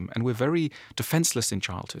time, and we're very defenseless in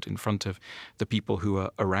childhood in front of the people who are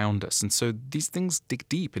around us. And so these things dig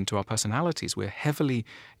deep into our personalities. We're heavily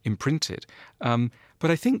imprinted. But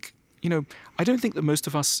I think, I don't think that most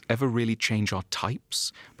of us ever really change our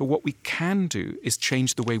types, but what we can do is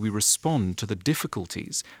change the way we respond to the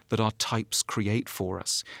difficulties that our types create for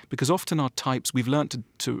us. Because often our types, we've learned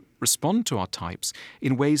to respond to our types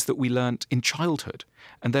in ways that we learnt in childhood.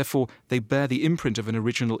 And therefore, they bear the imprint of an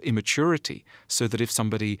original immaturity, so that if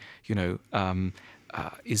somebody,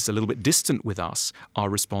 is a little bit distant with us, our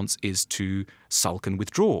response is to sulk and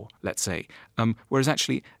withdraw, let's say. Whereas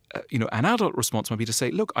actually, an adult response might be to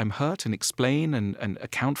say, look, I'm hurt, and explain and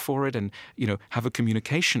account for it, and, have a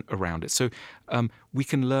communication around it. So we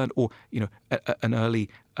can learn, or, an early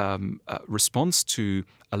response to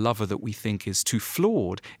a lover that we think is too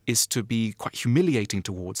flawed is to be quite humiliating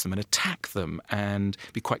towards them and attack them and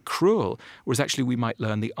be quite cruel. Whereas actually we might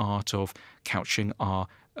learn the art of couching our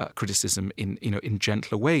criticism in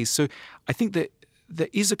gentler ways. So I think that there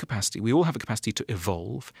is a capacity. We all have a capacity to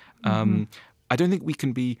evolve. I don't think we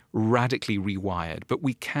can be radically rewired, but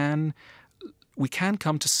we can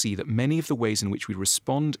come to see that many of the ways in which we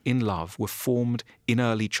respond in love were formed in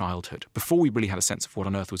early childhood, before we really had a sense of what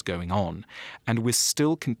on earth was going on. And we're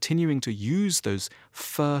still continuing to use those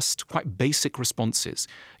first quite basic responses,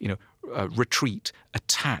 retreat,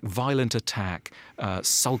 attack, violent attack,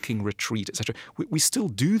 sulking retreat, etc. We still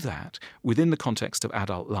do that within the context of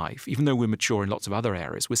adult life. Even though we're mature in lots of other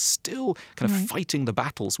areas, we're still kind of fighting the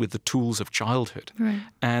battles with the tools of childhood. Right.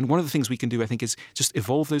 And one of the things we can do, I think, is just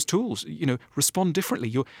evolve those tools. Respond differently.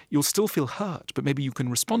 You'll still feel hurt, but maybe you can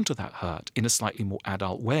respond to that hurt in a slightly more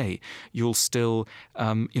adult way. You'll still,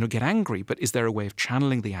 get angry, but is there a way of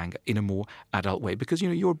channeling the anger in a more adult way? Because,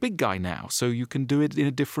 you're a big guy now, so you can do it in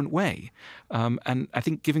a different way. And I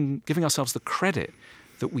think giving ourselves the credit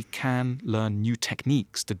that we can learn new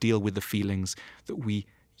techniques to deal with the feelings that we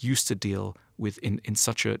used to deal with in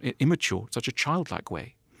such an immature, such a childlike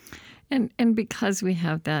way. And because we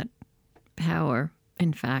have that power,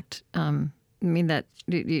 in fact, that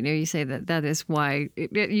you say that is why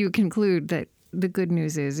you conclude that the good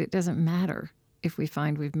news is it doesn't matter if we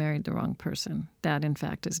find we've married the wrong person. That, in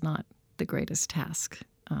fact, is not the greatest task.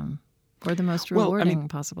 Or the most rewarding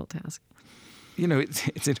possible task.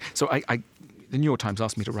 So the New York Times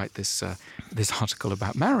asked me to write this article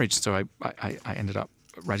about marriage. So I ended up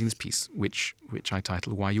writing this piece, which I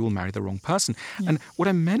titled "Why You Will Marry the Wrong Person." Yeah. And what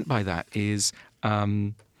I meant by that is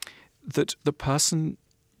that the person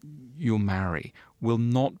you'll marry will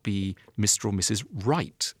not be Mr. or Mrs.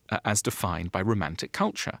 Right as defined by romantic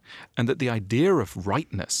culture, and that the idea of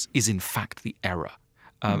rightness is in fact the error,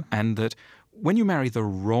 and that when you marry the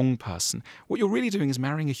wrong person, what you're really doing is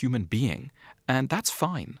marrying a human being. And that's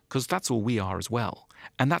fine, because that's all we are as well.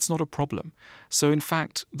 And that's not a problem. So in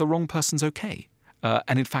fact, the wrong person's okay.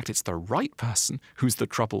 And in fact, it's the right person who's the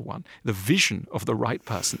trouble one. The vision of the right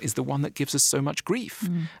person is the one that gives us so much grief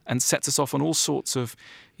and sets us off on all sorts of,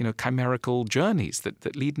 chimerical journeys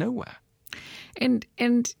that lead nowhere. And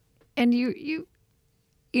you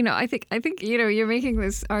I think you're making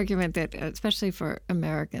this argument that, especially for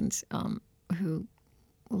Americans, who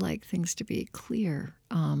like things to be clear,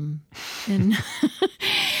 and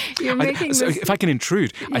you're making so this... If I can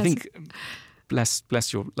intrude, yes. I think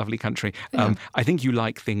bless your lovely country. I think you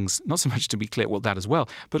like things not so much to be clear, well, that as well,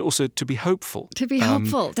 but also to be hopeful. To be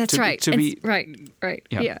hopeful, that's right. Right.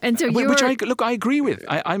 Yeah. And so which I agree with.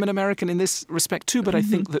 I'm an American in this respect too, but I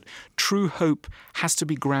think that true hope has to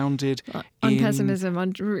be grounded on in pessimism,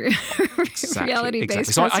 on reality-based exactly.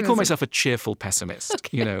 So I call pessimism. myself a cheerful pessimist.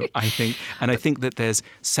 Okay. I think that there's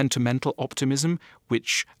sentimental optimism,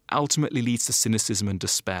 which ultimately leads to cynicism and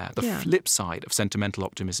despair. The flip side of sentimental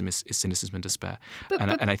optimism is cynicism and despair.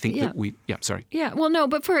 And I think that sorry. Yeah, well, no,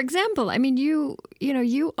 but for example, I mean, you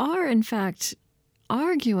are in fact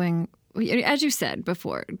arguing, as you said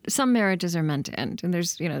before, some marriages are meant to end, and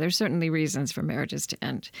there's certainly reasons for marriages to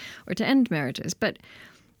end or to end marriages, but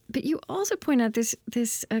you also point out this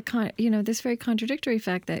very contradictory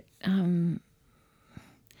fact that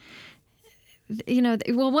maybe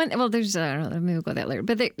we'll go that later,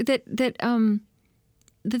 but the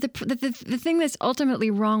thing that's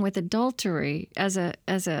ultimately wrong with adultery as an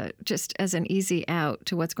easy out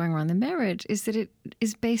to what's going wrong in the marriage is that it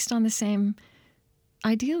is based on the same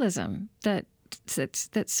idealism that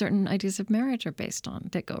certain ideas of marriage are based on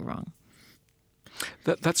that go wrong.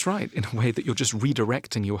 That's right, in a way that you're just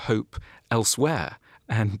redirecting your hope elsewhere.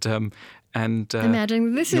 And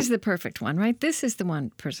imagining this is the perfect one, right? This is the one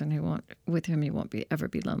person with whom you won't ever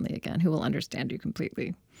be lonely again, who will understand you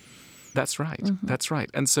completely. That's right. Mm-hmm. That's right.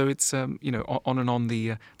 And so it's on and on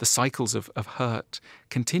the cycles of hurt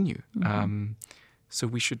continue. Mm-hmm. So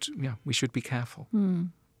we should be careful. Mm.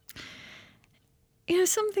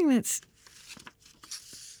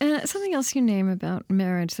 Something else you name about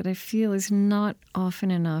marriage that I feel is not often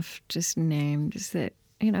enough just named is that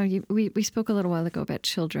we spoke a little while ago about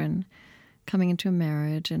children coming into a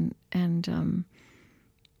marriage and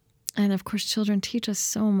of course children teach us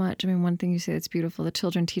so much. I mean, one thing you say that's beautiful, the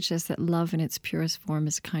children teach us that love in its purest form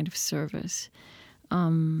is a kind of service.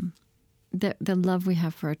 The love we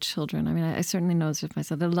have for our children. I mean, I certainly know this with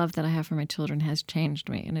myself. The love that I have for my children has changed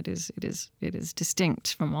me, and it is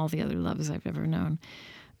distinct from all the other loves I've ever known.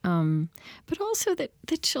 But also that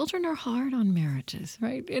the children are hard on marriages,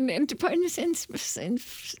 right? And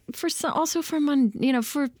for some, also for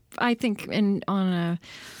I think on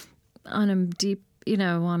a deep,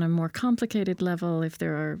 on a more complicated level, if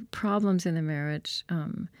there are problems in the marriage,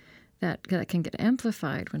 that can get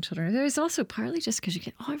amplified when children. There is also partly just because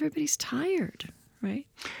everybody's tired, right?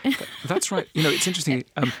 That's right. It's interesting.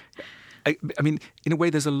 I mean, in a way,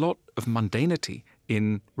 there's a lot of mundanity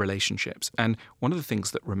in relationships. And one of the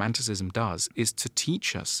things that Romanticism does is to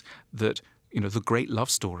teach us that, the great love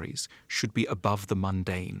stories should be above the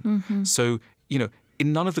mundane. Mm-hmm. So, in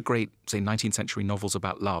none of the great, say, 19th century novels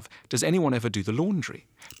about love, does anyone ever do the laundry?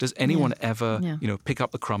 Does anyone ever, pick up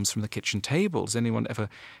the crumbs from the kitchen table? Does anyone ever,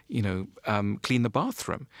 clean the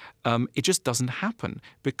bathroom? It just doesn't happen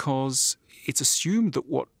because it's assumed that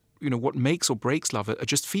what makes or breaks love are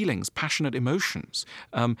just feelings, passionate emotions,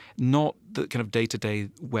 not the kind of day-to-day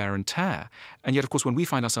wear and tear. And yet, of course, when we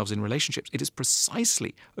find ourselves in relationships, it is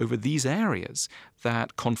precisely over these areas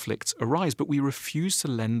that conflicts arise, but we refuse to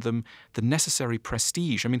lend them the necessary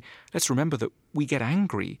prestige. I mean, let's remember that we get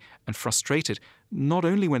angry and frustrated not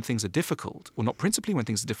only when things are difficult, or not principally when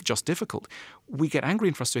things are just difficult. We get angry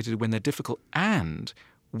and frustrated when they're difficult, and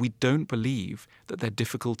we don't believe that their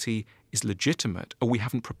difficulty is legitimate, or we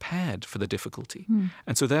haven't prepared for the difficulty.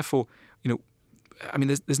 And so therefore,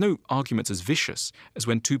 there's no arguments as vicious as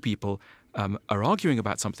when two people are arguing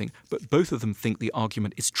about something, but both of them think the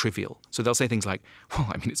argument is trivial. So they'll say things like, well,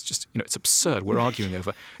 I mean, it's just, it's absurd. We're arguing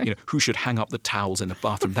over, who should hang up the towels in the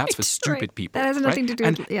bathroom. That's for stupid people. That has nothing to do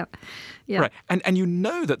with, yeah. Right. And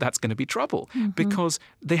that's going to be trouble because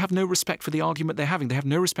they have no respect for the argument they're having. They have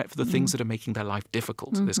no respect for the things that are making their life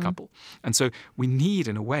difficult, this couple. And so we need,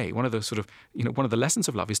 in a way, one of the one of the lessons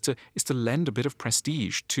of love is to lend a bit of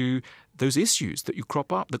prestige to those issues that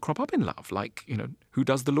crop up in love, like, who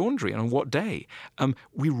does the laundry and on what day.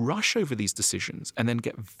 We rush over these decisions and then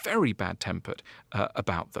get very bad-tempered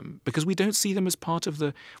about them because we don't see them as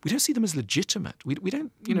we don't see them as legitimate. We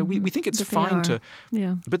don't, we think it's fine to,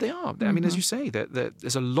 but they are. I mean, as you say,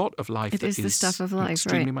 there's a lot of life that is the stuff of life,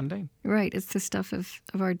 extremely mundane. Right, it's the stuff of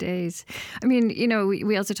our days. I mean,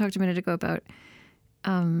 we also talked a minute ago about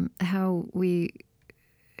how we,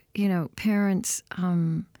 parents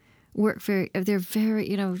they're very,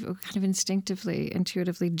 kind of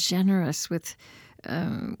intuitively generous with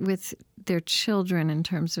their children in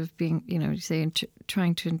terms of being,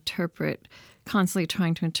 constantly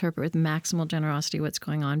trying to interpret with maximal generosity what's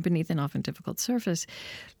going on beneath an often difficult surface.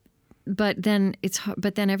 But then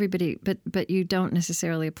but you don't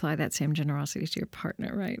necessarily apply that same generosity to your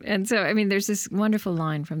partner, right? And so, I mean, there's this wonderful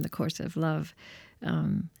line from The Course of Love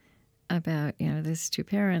about, these two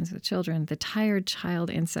parents with children, the tired child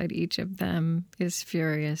inside each of them is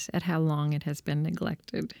furious at how long it has been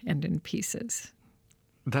neglected and in pieces.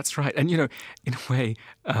 That's right. And, in a way,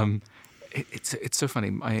 it's so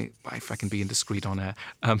funny. If I can be indiscreet on air,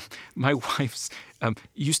 my wife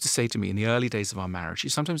used to say to me in the early days of our marriage, she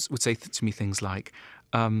sometimes would say to me things like,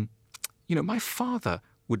 my father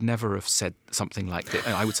would never have said something like that.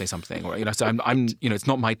 I would say something, or so I'm it's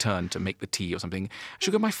not my turn to make the tea or something.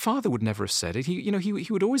 She'd go, my father would never have said it. He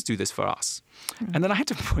would always do this for us. And then I had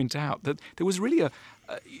to point out that there was really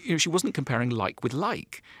she wasn't comparing like with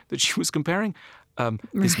like, that she was comparing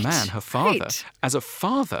this man, her father, as a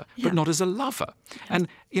father, but not as a lover. Yeah. And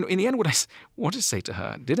in the end, what I wanted to say to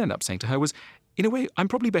her, did end up saying to her, was, in a way, I'm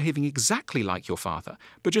probably behaving exactly like your father,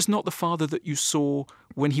 but just not the father that you saw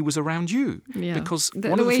when he was around you. Yeah. Because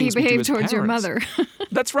one of the things we do as parents, the way he behaved towards your mother.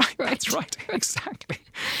 That's right. That's right.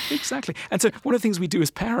 Exactly. And so one of the things we do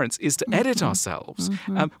as parents is to edit ourselves,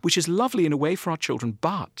 which is lovely in a way for our children,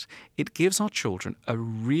 but it gives our children a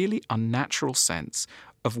really unnatural sense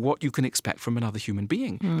of what you can expect from another human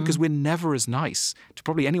being, because we're never as nice to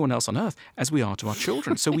probably anyone else on earth as we are to our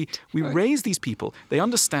children. So we raise these people. They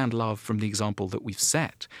understand love from the example that we've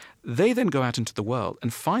set. They then go out into the world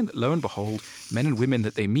and find that, lo and behold, men and women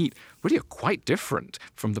that they meet really are quite different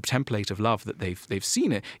from the template of love that they've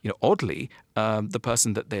seen it. Oddly, the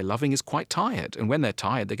person that they're loving is quite tired, and when they're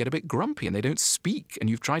tired, they get a bit grumpy and they don't speak. And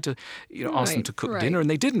you've tried to, ask them to cook dinner, and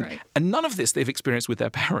they didn't. Right. And none of this they've experienced with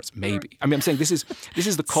their parents. Maybe. I mean, I'm saying this is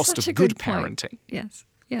the cost of good parenting. Yes.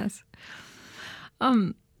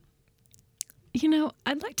 I'd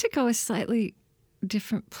like to go a slightly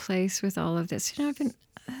different place with all of this. I've been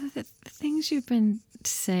the things you've been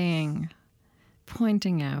saying,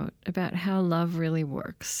 pointing out about how love really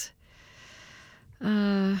works.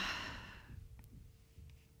 That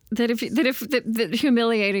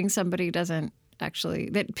humiliating somebody doesn't actually,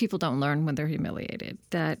 that people don't learn when they're humiliated.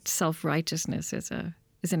 That self-righteousness is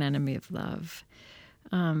an enemy of love.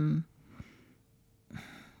 I'm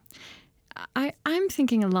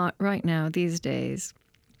thinking a lot right now these days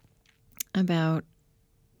about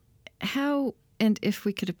how and if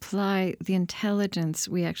we could apply the intelligence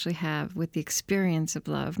we actually have with the experience of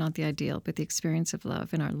love, not the ideal, but the experience of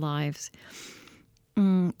love in our lives,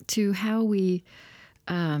 to how we,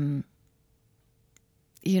 can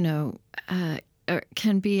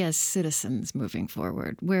be as citizens moving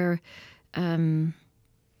forward, where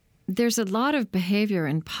there's a lot of behavior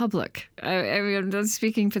in public. I'm not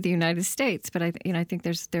speaking for the United States, but I think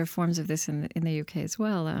there are forms of this in the UK as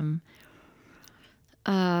well.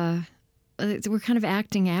 We're kind of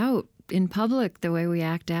acting out in public the way we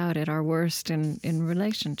act out at our worst in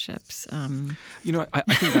relationships. I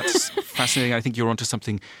think that's fascinating. I think you're onto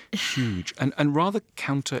something huge and rather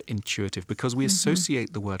counterintuitive, because we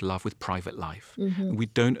associate the word love with private life. We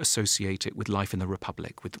don't associate it with life in the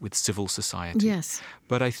Republic, with civil society. Yes.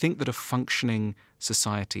 But I think that a functioning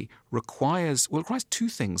society requires two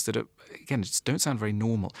things that are, again, just don't sound very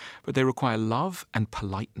normal, but they require love and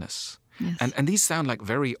politeness. Yes. And these sound like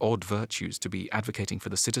very odd virtues to be advocating for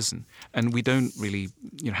the citizen, and we don't really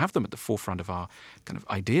have them at the forefront of our kind of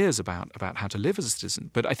ideas about how to live as a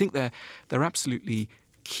citizen. But I think they're absolutely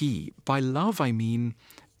key. By love, I mean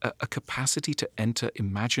a capacity to enter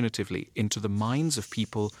imaginatively into the minds of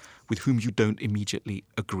people with whom you don't immediately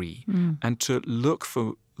agree, and to look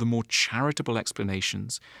for the more charitable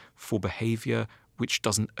explanations for behavior which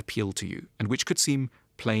doesn't appeal to you and which could seem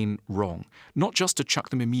plain wrong. Not just to chuck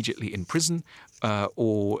them immediately in prison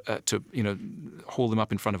or to haul them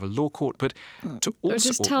up in front of a law court, but to also, or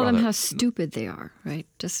just tell them how stupid they are, right?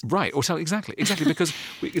 Right, or tell exactly because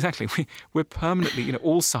we're permanently,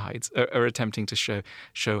 all sides are attempting to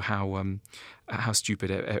show how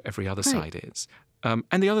stupid every other side is.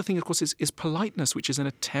 And the other thing, of course, is politeness, which is an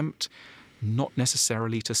attempt not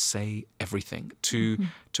necessarily to say everything, to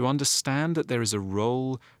understand that there is a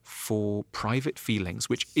role for private feelings,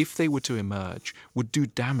 which, if they were to emerge, would do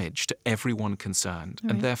damage to everyone concerned,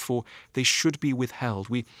 and therefore they should be withheld.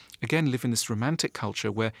 We, again, live in this romantic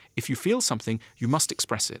culture where if you feel something, you must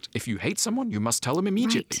express it. If you hate someone, you must tell them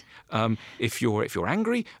immediately. Right. If you're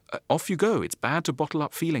angry, off you go. It's bad to bottle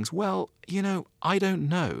up feelings. Well, I don't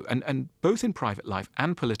know. And both in private life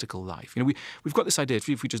and political life, we've got this idea, if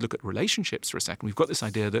we just look at relationships for a second, we've got this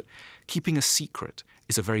idea that keeping a secret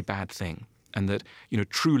is a very bad thing, and that,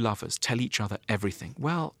 true lovers tell each other everything.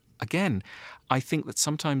 Well, again, I think that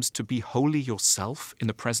sometimes to be wholly yourself in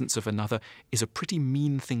the presence of another is a pretty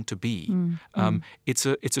mean thing to be. It's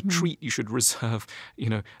a treat you should reserve,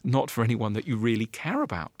 not for anyone that you really care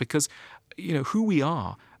about, because, who we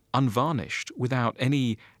are unvarnished, without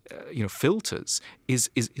any filters, is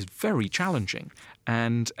very challenging,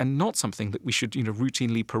 and not something that we should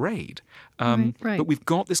routinely parade. Right. But we've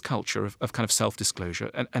got this culture of kind of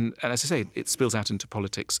self-disclosure, and as I say, it spills out into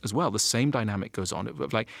politics as well. The same dynamic goes on.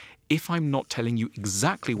 Of like, if I'm not telling you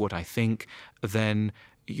exactly what I think, then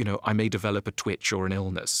I may develop a twitch or an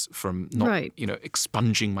illness from not,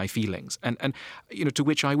 expunging my feelings. And to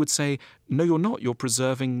which I would say, no, you're not. You're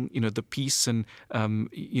preserving, the peace and,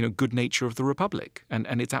 good nature of the Republic.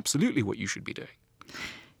 And it's absolutely what you should be doing.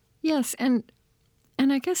 Yes. And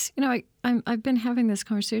I guess, I've been having this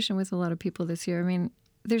conversation with a lot of people this year. I mean,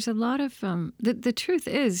 there's a lot of, the truth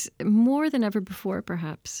is, more than ever before,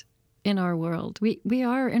 perhaps, in our world, we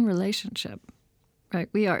are in relationship. Right,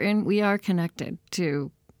 we are connected to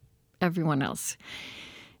everyone else,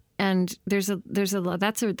 and there's a lot.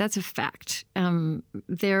 That's a fact.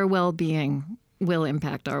 Their well-being will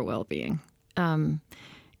impact our well-being,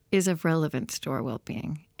 is of relevance to our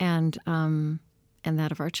well-being, and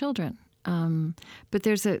that of our children. But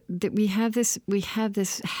we have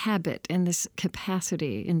this habit and this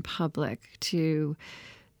capacity in public to.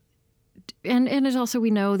 And it's also, we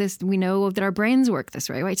know that our brains work this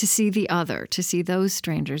way, right? To see the other, to see those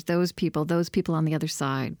strangers, those people on the other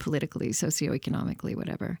side, politically, socioeconomically,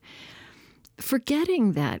 whatever.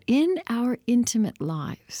 Forgetting that in our intimate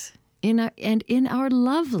lives, in our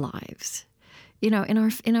love lives, in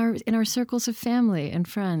our circles of family and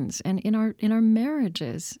friends, and in our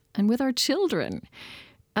marriages and with our children,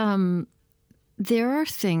 there are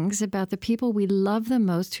things about the people we love the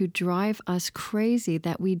most who drive us crazy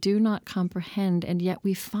that we do not comprehend, and yet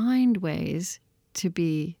we find ways to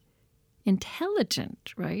be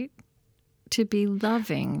intelligent, right? To be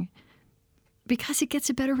loving, because it gets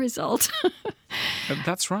a better result.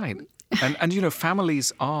 That's right. And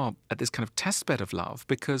families are at this kind of testbed of love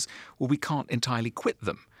because, we can't entirely quit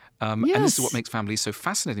them. And this is what makes families so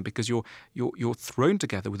fascinating, because you're thrown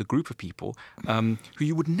together with a group of people who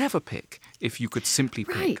you would never pick if you could simply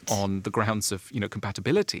pick on the grounds of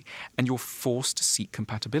compatibility, and you're forced to seek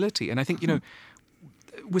compatibility. And I think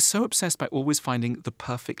we're so obsessed by always finding the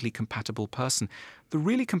perfectly compatible person. The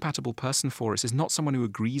really compatible person for us is not someone who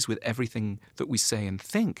agrees with everything that we say and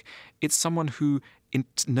think. It's someone who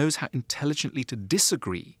knows how intelligently to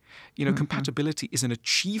disagree. Compatibility is an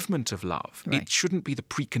achievement of love. Right. It shouldn't be the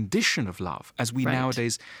precondition of love, as we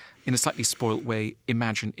nowadays, in a slightly spoilt way,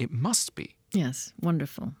 imagine it must be. Yes,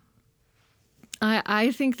 wonderful.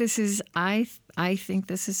 I think this is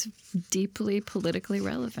deeply politically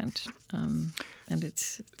relevant, and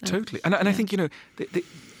it's totally. And I think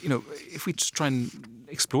if we just try and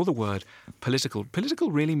explore the word political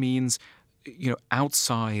really means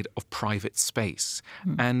outside of private space,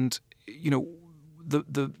 and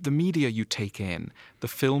the media you take in, the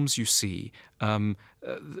films you see,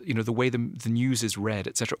 the way the news is read,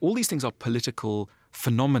 etc. All these things are political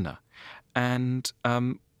phenomena, and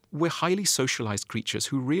we're highly socialized creatures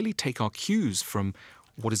who really take our cues from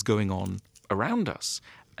what is going on around us.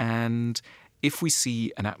 And if we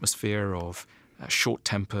see an atmosphere of short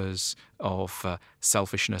tempers, of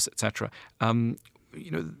selfishness, etc.,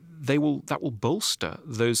 that will bolster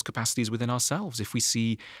those capacities within ourselves. If we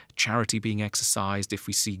see charity being exercised, if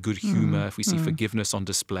we see good humor, if we see forgiveness on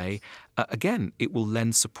display, again, it will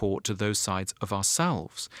lend support to those sides of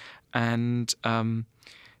ourselves. And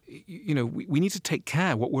we need to take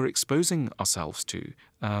care what we're exposing ourselves to,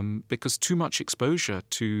 because too much exposure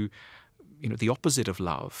to the opposite of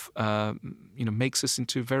love makes us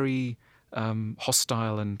into very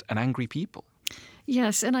hostile and angry people.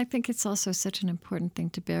 Yes, and I think it's also such an important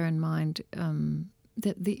thing to bear in mind,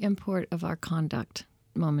 that the import of our conduct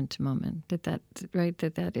moment to moment, that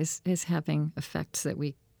is having effects that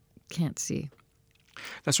we can't see.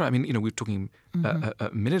 That's right. I mean, we were talking a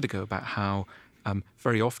minute ago about how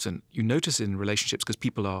very often you notice in relationships, because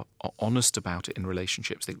people are honest about it in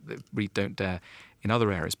relationships, they really don't dare in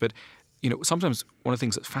other areas. But, sometimes one of the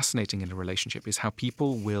things that's fascinating in a relationship is how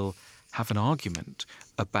people will have an argument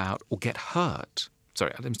about or get hurt.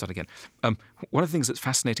 Sorry, let me start again. One of the things that's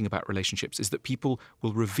fascinating about relationships is that people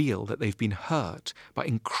will reveal that they've been hurt by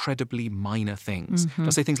incredibly minor things.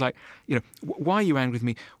 They'll say things like, why are you angry with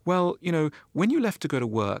me? Well, when you left to go to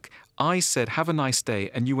work, I said, have a nice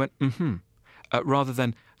day, and you went, rather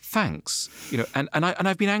than thanks, and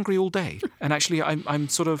I've been angry all day. And actually, I'm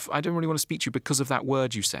sort of, I don't really want to speak to you because of that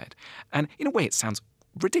word you said. And in a way, it sounds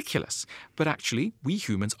ridiculous. But actually, we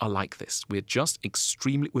humans are like this. We're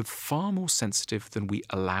far more sensitive than we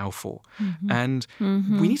allow for. And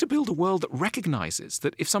we need to build a world that recognizes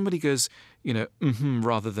that if somebody goes,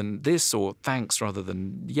 rather than this, or thanks rather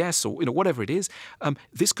than yes, or whatever it is,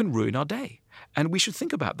 this can ruin our day. And we should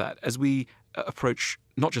think about that as we approach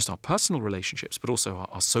not just our personal relationships, but also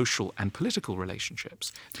our social and political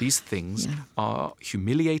relationships. These things are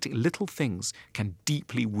humiliating. Little things can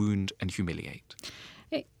deeply wound and humiliate.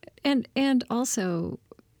 And also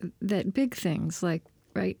that big things like,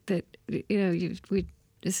 right, that,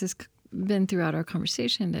 this has been throughout our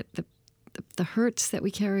conversation, that the hurts that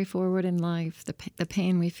we carry forward in life, the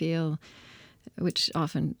pain we feel, which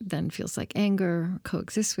often then feels like anger,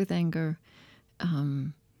 coexists with anger,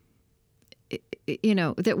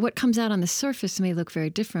 that what comes out on the surface may look very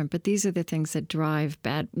different, but these are the things that drive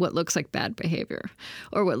what looks like bad behavior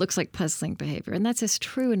or what looks like puzzling behavior. And that's as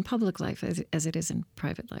true in public life as it is in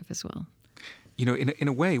private life as well. In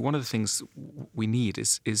a way, one of the things we need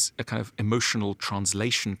is a kind of emotional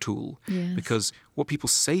translation tool, because what people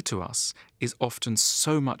say to us is often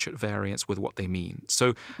so much at variance with what they mean.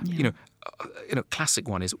 So, classic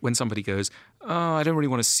one is when somebody goes, "Oh, I don't really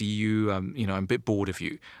want to see you. I'm a bit bored of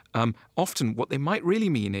you." Often, what they might really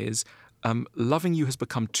mean is, loving you has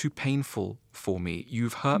become too painful for me.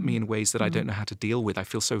 You've hurt me in ways that I don't know how to deal with. I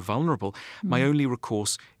feel so vulnerable. My only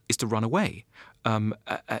recourse is to run away.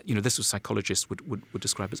 This was psychologists would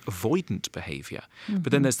describe as avoidant behavior.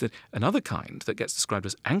 But then there's another kind that gets described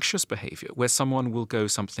as anxious behavior, where someone will go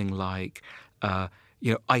something like, I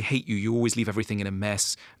hate you. You always leave everything in a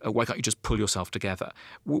mess. Why can't you just pull yourself together?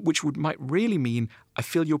 Which might really mean, I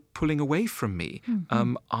feel you're pulling away from me.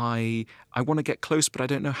 I want to get close, but I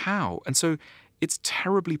don't know how. And so it's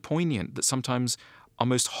terribly poignant that sometimes our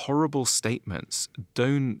most horrible statements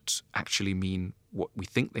don't actually mean what we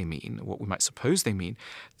think they mean, what we might suppose they mean.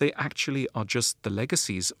 They actually are just the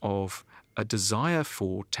legacies of a desire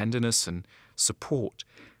for tenderness and support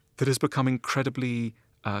that has become incredibly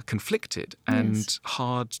conflicted and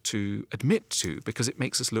hard to admit to, because it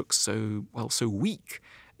makes us look so weak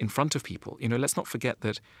in front of people. Let's not forget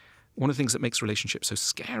that one of the things that makes relationships so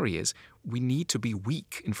scary is we need to be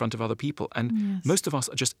weak in front of other people. And most of us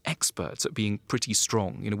are just experts at being pretty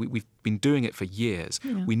strong. We've been doing it for years.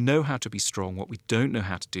 Yeah. We know how to be strong. What we don't know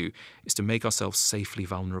how to do is to make ourselves safely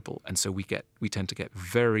vulnerable. And so we tend to get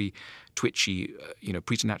very twitchy,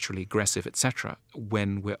 preternaturally aggressive, etc.,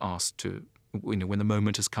 when we're asked to, when the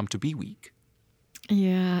moment has come to be weak.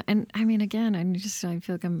 Yeah. And I mean, again, I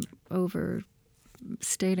feel like I'm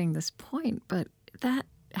overstating this point, but that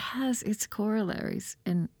has its corollaries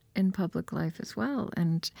in public life as well.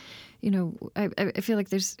 And, I feel like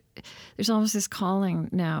there's almost this calling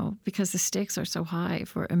now, because the stakes are so high,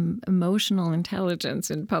 for emotional intelligence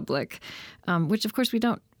in public, which of course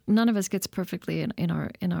none of us gets perfectly in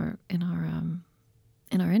our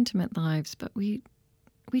intimate lives, but we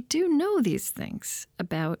do know these things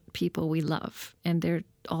about people we love, and they're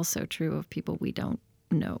also true of people we don't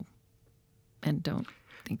know and don't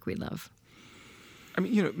think we love. I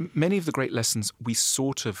mean, many of the great lessons we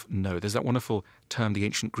sort of know. There's that wonderful term the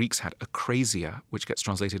ancient Greeks had, akrasia, which gets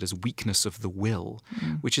translated as weakness of the will,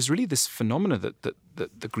 which is really this phenomena that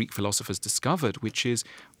the Greek philosophers discovered, which is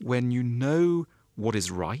when you know what is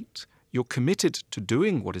right, you're committed to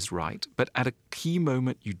doing what is right, but at a key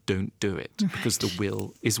moment you don't do it because the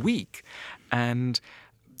will is weak. And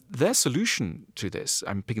their solution to this,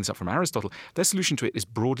 I'm picking this up from Aristotle, their solution to it is,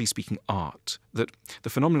 broadly speaking, art. That the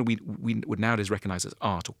phenomenon we would nowadays recognize as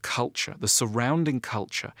art or culture, the surrounding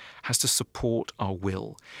culture, has to support our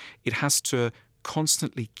will. It has to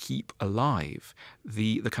constantly keep alive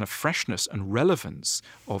the kind of freshness and relevance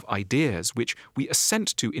of ideas which we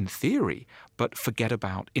assent to in theory but forget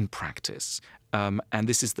about in practice. And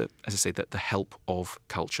this is, as I say, the help of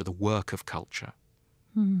culture, the work of culture.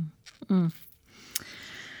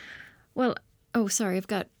 Well, sorry,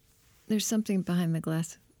 there's something behind the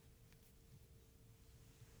glass.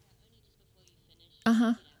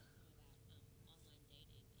 Okay.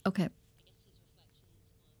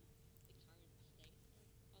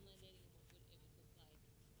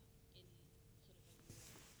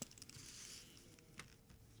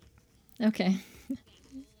 Okay.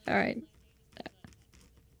 All right.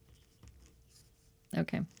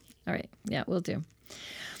 Okay. All right. Yeah, we'll do.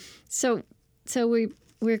 So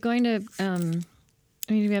we're going to.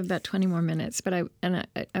 We have about 20 more minutes, but I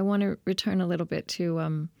want to return a little bit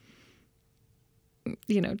to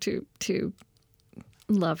to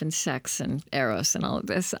love and sex and eros and all of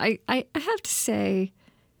this. I have to say,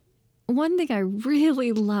 one thing I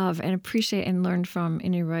really love and appreciate and learned from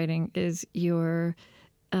in your writing is your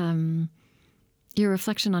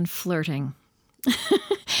reflection on flirting.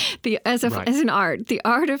 As an art, the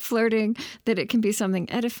art of flirting, that it can be something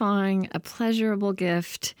edifying, a pleasurable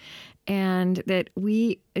gift, and that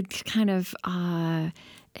we kind of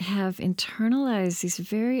have internalized these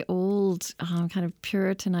very old kind of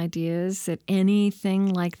Puritan ideas that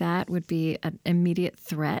anything like that would be an immediate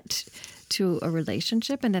threat to a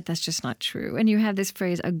relationship, and that's just not true. And you have this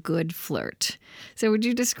phrase, a good flirt. So would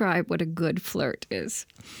you describe what a good flirt is?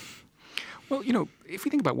 Well, if we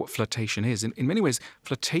think about what flirtation is, in many ways,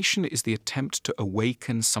 flirtation is the attempt to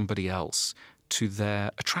awaken somebody else to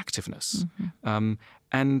their attractiveness.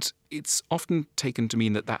 And it's often taken to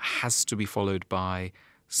mean that has to be followed by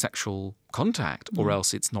sexual contact, or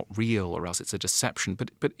else it's not real, or else it's a deception.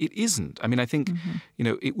 But it isn't. I mean, I think,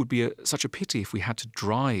 it would be such a pity if we had to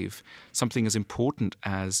drive something as important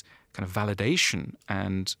as kind of validation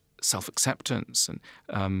and self-acceptance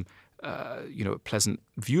and, a pleasant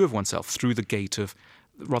view of oneself through the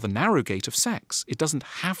rather narrow gate of sex. It doesn't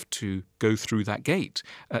have to go through that gate.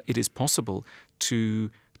 It is possible to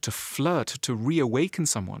flirt, to reawaken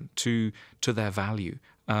someone to their value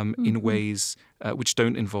in ways which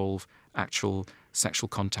don't involve actual sexual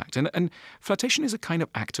contact. And flirtation is a kind of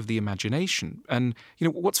act of the imagination. And,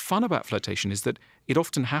 what's fun about flirtation is that it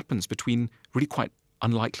often happens between really quite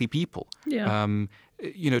unlikely people. Yeah.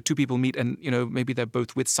 Two people meet and, maybe they're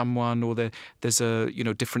both with someone, or there's a,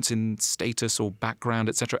 difference in status or background,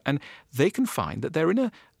 etc. And they can find that they're in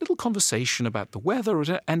a little conversation about the weather,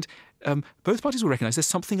 and both parties will recognize there's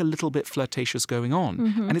something a little bit flirtatious going on.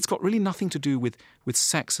 And it's got really nothing to do with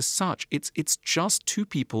sex as such. It's just two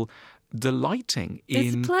people delighting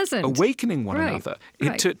in awakening one another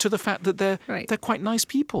to the fact that they're quite nice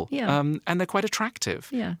people, and they're quite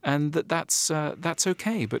attractive, and that's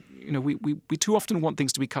okay. But we too often want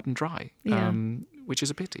things to be cut and dry, which is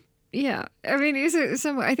a pity. Yeah, I mean,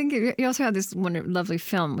 I think you also had this lovely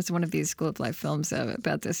film. It was one of these Globe Life films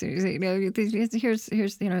about this. Here's a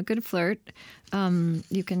good flirt.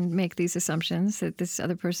 You can make these assumptions that this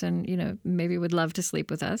other person, maybe would love to sleep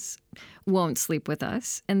with us, won't sleep with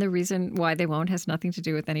us, and the reason why they won't has nothing to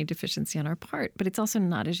do with any deficiency on our part. But it's also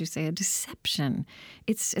not, as you say, a deception.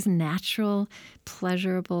 It's a natural,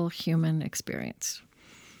 pleasurable human experience.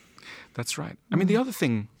 That's right. I mean, the other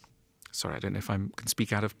thing. Sorry, I don't know if I can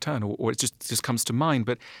speak out of turn or it just comes to mind.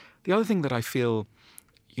 But the other thing that I feel,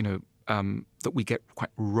 that we get quite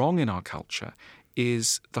wrong in our culture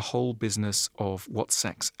is the whole business of what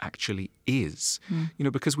sex actually is.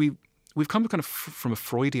 Because we've come kind of from a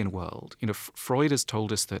Freudian world. Freud has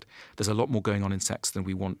told us that there's a lot more going on in sex than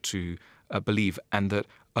we want to believe, and that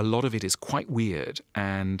a lot of it is quite weird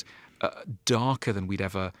and darker than we'd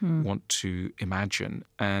ever want to imagine,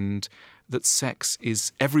 and that sex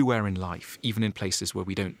is everywhere in life, even in places where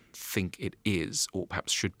we don't think it is or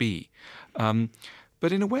perhaps should be.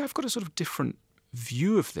 But in a way, I've got a sort of different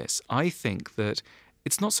view of this. I think that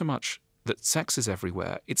it's not so much that sex is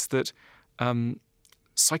everywhere, it's that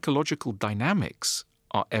psychological dynamics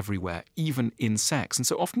are everywhere, even in sex. And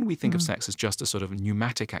so often we think of sex as just a sort of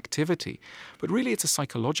pneumatic activity, but really it's a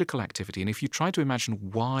psychological activity. And if you try to imagine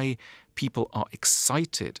why people are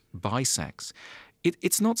excited by sex,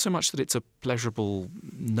 it's not so much that it's a pleasurable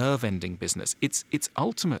nerve-ending business. It's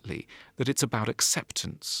ultimately that it's about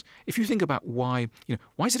acceptance. If you think about why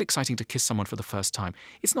is it exciting to kiss someone for the first time?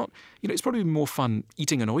 It's not, it's probably more fun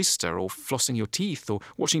eating an oyster or flossing your teeth or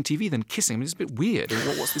watching TV than kissing. I mean, it's a bit weird.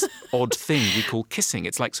 What's this odd thing we call kissing?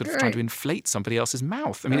 It's like sort of trying to inflate somebody else's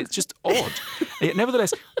mouth. I mean, it's just odd. Yet,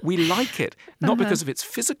 nevertheless, we like it, not because of its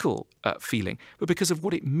physical feeling, but because of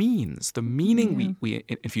what it means, the meaning we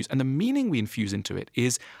infuse. And the meaning we infuse into it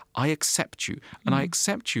is, I accept you, and I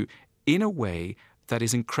accept you in a way that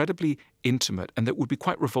is incredibly intimate and that would be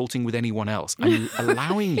quite revolting with anyone else. I'm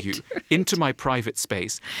allowing you into my private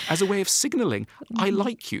space as a way of signaling I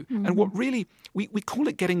like you. And what really, we call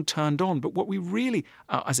it getting turned on, but what we really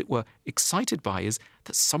are, as it were, excited by is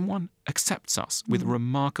that someone accepts us with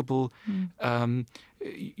remarkable, in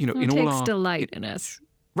all our... takes delight in us.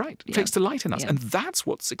 Right, takes delight in us. And that's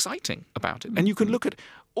what's exciting about it. And you can look at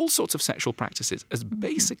all sorts of sexual practices as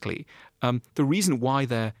basically the reason why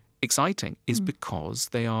they're exciting is because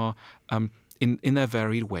they are, in their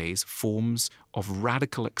varied ways, forms of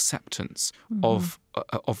radical acceptance of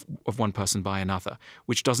one person by another,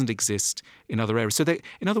 which doesn't exist in other areas. So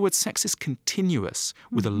in other words, sex is continuous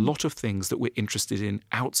with a lot of things that we're interested in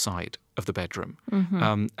outside of the bedroom.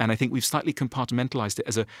 And I think we've slightly compartmentalized it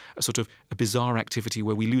as a sort of a bizarre activity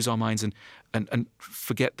where we lose our minds and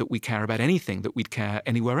forget that we care about anything that we'd care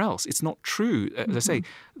anywhere else. It's not true. As I say,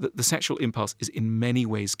 the sexual impulse is in many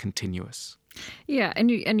ways continuous. Yeah,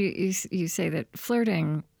 and you say that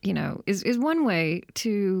flirting, is one way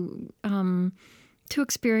to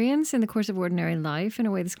experience in the course of ordinary life in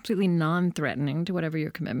a way that's completely non-threatening to whatever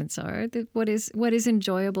your commitments are. That what is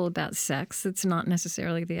enjoyable about sex that's not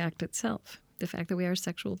necessarily the act itself. the fact that we are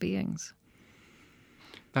sexual beings.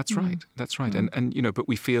 That's right. That's right. And but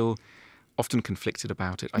we feel often conflicted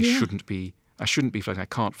about it. I shouldn't be flirting. I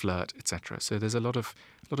can't flirt, etc. So there's a lot of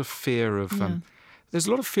fear of. There's a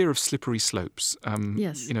lot of fear of slippery slopes.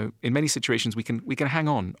 Yes. In many situations we can hang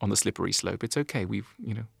on the slippery slope. It's okay. We've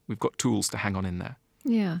got tools to hang on in there.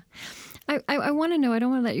 Yeah. I want to know, I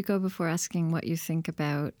don't want to let you go before asking what you think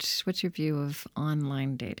about, what's your view of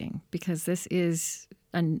online dating? Because this is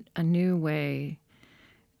a new way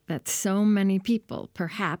that so many people,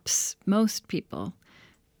 perhaps most people,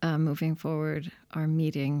 moving forward are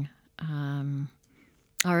meeting,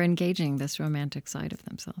 are engaging this romantic side of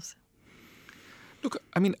themselves. Look,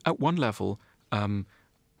 I mean, at one level,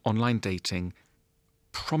 online dating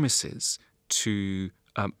promises to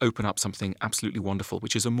open up something absolutely wonderful,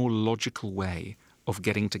 which is a more logical way of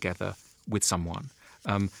getting together with someone.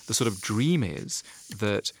 The sort of dream is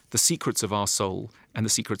that the secrets of our soul and the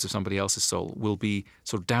secrets of somebody else's soul will be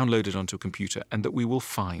sort of downloaded onto a computer, and that we will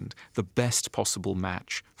find the best possible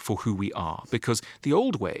match for who we are. Because the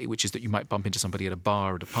old way, which is that you might bump into somebody at a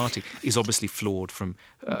bar or at a party, is obviously flawed from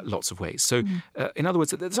lots of ways. So, in other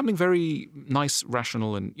words, there's something very nice,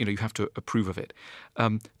 rational, and you have to approve of it.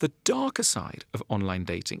 The darker side of online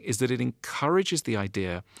dating is that it encourages the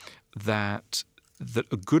idea that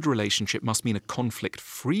a good relationship must mean a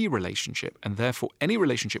conflict-free relationship, and therefore any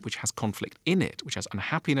relationship which has conflict in it, which has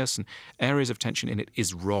unhappiness and areas of tension in it,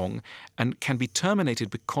 is wrong and can be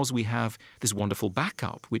terminated because we have this wonderful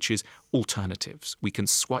backup, which is alternatives. We can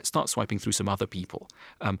start swiping through some other people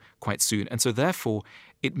quite soon, and so therefore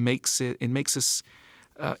it makes us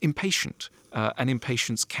impatient, and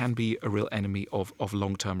impatience can be a real enemy of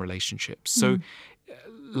long-term relationships. So.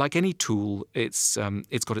 Like any tool, it's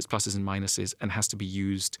got its pluses and minuses and has to be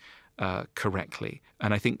used correctly.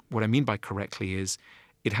 And I think what I mean by correctly is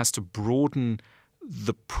it has to broaden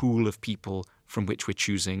the pool of people from which we're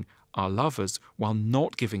choosing our lovers, while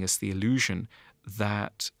not giving us the illusion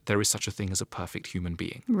that there is such a thing as a perfect human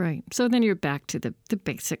being. Right. So then you're back to the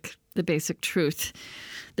basic truth,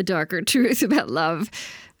 the darker truth about love.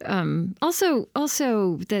 Also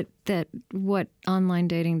that what online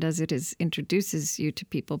dating does, it is introduces you to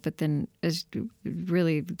people, but then as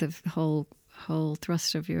really the whole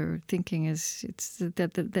thrust of your thinking is it's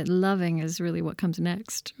that loving is really what comes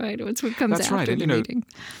next, right? It's what comes after the meeting.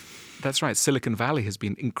 That's right. Silicon Valley has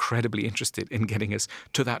been incredibly interested in getting us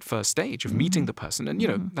to that first stage of meeting the person.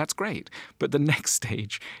 And, that's great. But the next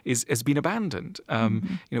stage has been abandoned.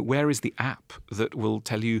 Where is the app that will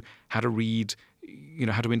tell you how to read,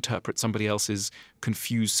 how to interpret somebody else's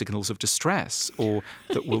confused signals of distress, or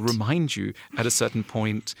that will remind you at a certain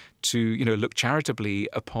point to, look charitably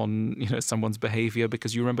upon, someone's behavior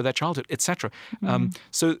because you remember their childhood, etc.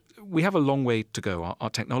 So we have a long way to go. Our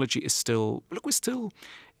technology is still,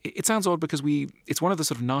 it sounds odd because it's one of the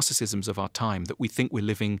sort of narcissisms of our time that we think we're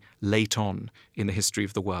living late on in the history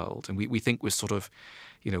of the world. And we think we're sort of,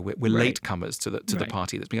 we're latecomers to the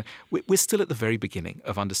party that's begun. We're still at the very beginning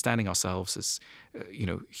of understanding ourselves as,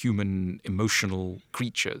 human emotional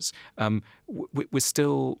creatures. We're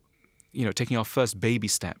still, taking our first baby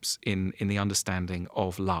steps in the understanding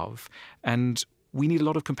of love. And we need a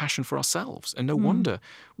lot of compassion for ourselves. And no wonder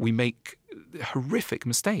we make horrific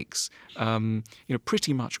mistakes,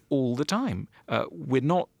 pretty much all the time. We're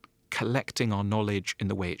not collecting our knowledge in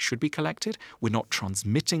the way it should be collected. We're not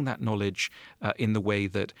transmitting that knowledge in the way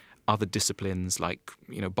that other disciplines like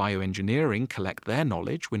bioengineering collect their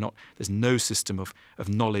knowledge. There's no system of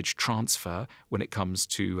knowledge transfer when it comes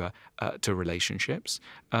to relationships,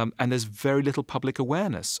 and there's very little public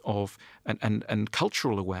awareness of and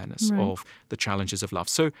cultural awareness of the challenges of love.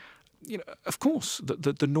 So, of course,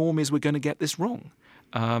 the norm is we're going to get this wrong.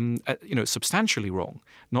 Substantially wrong,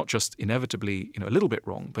 not just inevitably, a little bit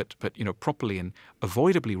wrong, but properly and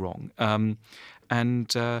avoidably wrong.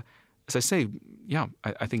 As I say,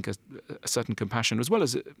 I think a certain compassion, as well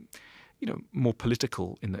as more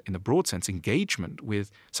political in the broad sense, engagement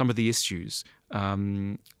with some of the issues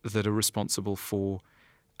that are responsible for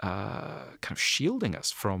kind of shielding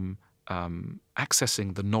us from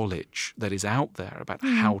accessing the knowledge that is out there about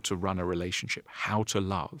how to run a relationship, how to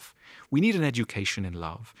love. We need an education in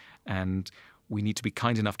love, and we need to be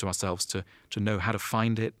kind enough to ourselves to know how to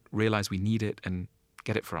find it, realize we need it, and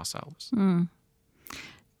get it for ourselves.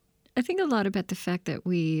 I think a lot about the fact that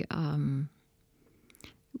we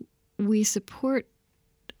support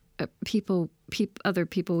other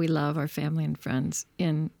people we love, our family and friends,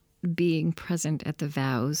 in being present at the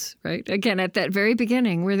vows, right? Again, at that very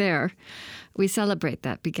beginning, we're there. We celebrate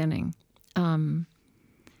that beginning. I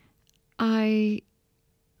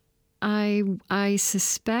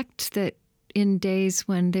suspect that in days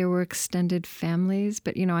when there were extended families,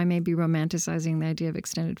 but, I may be romanticizing the idea of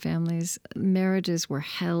extended families. Marriages were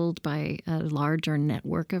held by a larger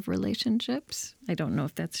network of relationships. I don't know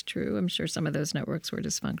if that's true. I'm sure some of those networks were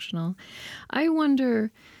dysfunctional. I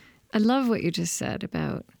wonder, I love what you just said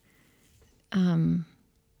about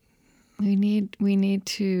we need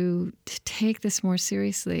to take this more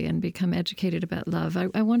seriously and become educated about love.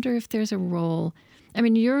 I wonder if there's a role. I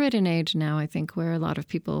mean, you're at an age now, I think, where a lot of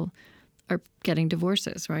people are getting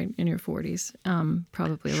divorces, right, in your 40s.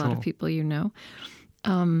 Probably a lot of people And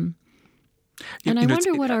I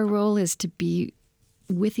wonder what our role is to be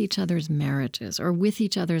with each other's marriages or with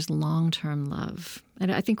each other's long-term love.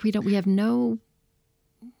 And I think we also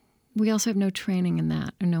have no training in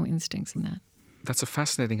that or no instincts in that. That's a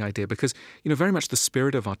fascinating idea because, very much the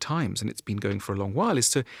spirit of our times, and it's been going for a long while, is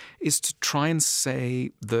to try and say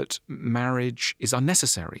that marriage is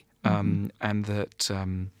unnecessary, and that,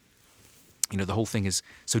 the whole thing is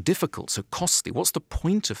so difficult, so costly. What's the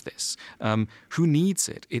point of this? Who needs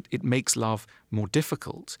it? It makes love more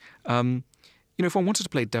difficult. If one wanted to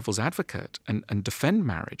play devil's advocate and defend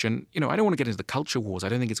marriage, and, I don't want to get into the culture wars. I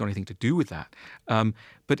don't think it's got anything to do with that.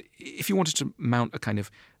 But if you wanted to mount a kind of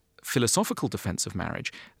philosophical defense of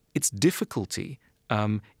marriage, its difficulty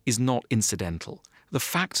is not incidental. The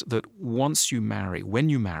fact that once you marry, when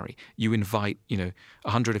you marry, you invite,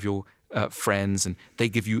 100 of your friends, and they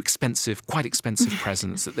give you quite expensive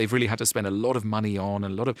presents that they've really had to spend a lot of money on,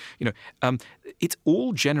 and a lot of, it's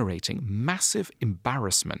all generating massive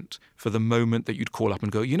embarrassment for the moment that you'd call up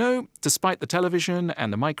and go, despite the television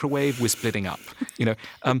and the microwave, we're splitting up.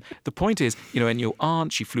 The point is, and your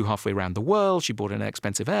aunt, she flew halfway around the world, she bought an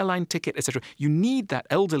expensive airline ticket, etc. You need that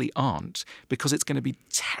elderly aunt because it's going to be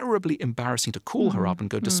terribly embarrassing to call her up and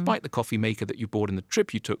go, despite the coffee maker that you bought in the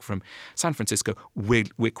trip you took from San Francisco,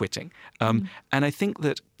 we're quitting. And I think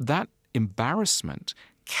that embarrassment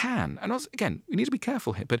can, and again, we need to be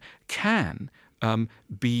careful here, but can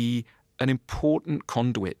be an important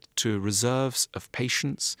conduit to reserves of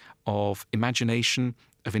patience, of imagination,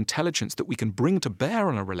 of intelligence that we can bring to bear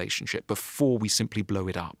on a relationship before we simply blow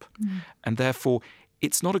it up. And therefore,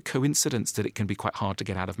 it's not a coincidence that it can be quite hard to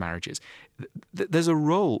get out of marriages. There's a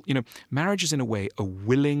role, marriage is in a way a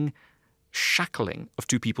willing shackling of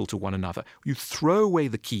two people to one another. You throw away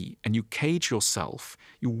the key and you cage yourself.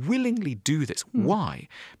 You willingly do this. Why?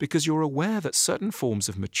 Because you're aware that certain forms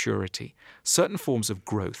of maturity, certain forms of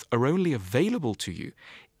growth are only available to you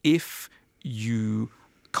if you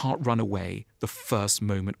can't run away the first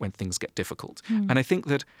moment when things get difficult. And I think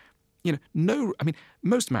that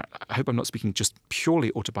most I hope I'm not speaking just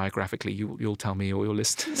purely autobiographically, you'll tell me, or your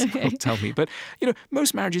listeners will tell me, but,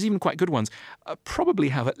 most marriages, even quite good ones, probably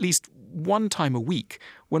have at least one time a week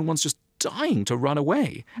when one's just dying to run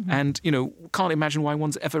away and, can't imagine why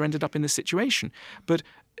one's ever ended up in this situation. But,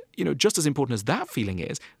 just as important as that feeling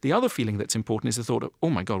is, the other feeling that's important is the thought of, oh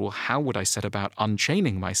my God, well, how would I set about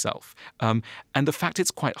unchaining myself? And the fact it's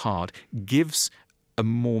quite hard gives a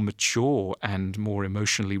more mature and more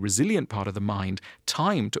emotionally resilient part of the mind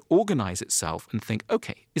time to organize itself and think,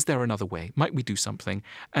 okay, is there another way? Might we do something?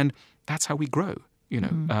 And that's how we grow.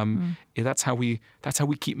 That's how we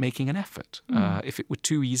keep making an effort. If it were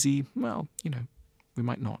too easy, well, we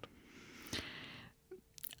might not.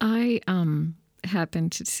 I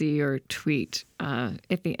happened to see your tweet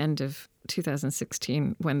at the end of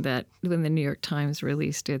 2016 when the New York Times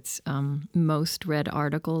released its most read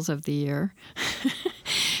articles of the year.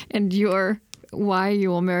 And your Why You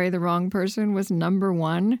Will Marry the Wrong Person was number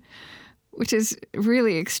one, which is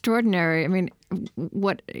really extraordinary. I mean,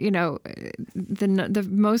 the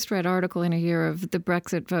most read article in a year of the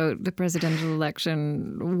Brexit vote, the presidential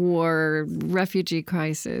election, war, refugee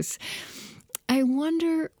crisis. I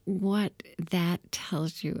wonder what that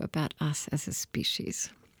tells you about us as a species.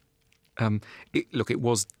 It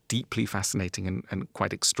was deeply fascinating and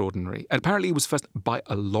quite extraordinary. And apparently it was first by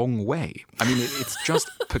a long way. I mean, it's just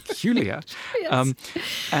peculiar. Yes.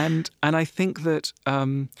 And I think that,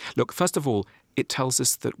 first of all, it tells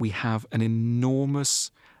us that we have an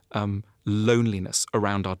enormous loneliness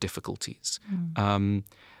around our difficulties.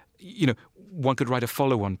 One could write a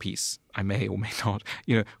follow-on piece, I may or may not,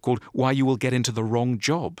 called Why You Will Get Into the Wrong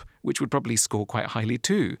Job, which would probably score quite highly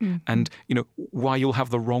too. And, why you'll have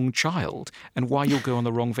the wrong child, and why you'll go on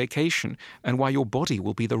the wrong vacation, and why your body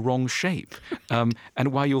will be the wrong shape,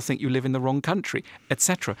 and why you'll think you live in the wrong country,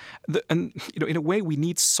 etc. And, in a way, we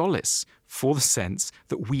need solace for the sense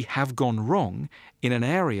that we have gone wrong in an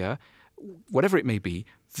area, whatever it may be,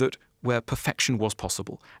 where perfection was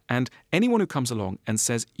possible. And anyone who comes along and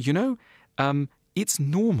says, it's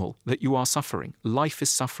normal that you are suffering, life is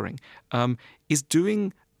suffering, is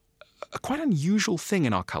doing a quite unusual thing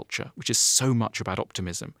in our culture, which is so much about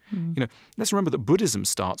optimism. Let's remember that Buddhism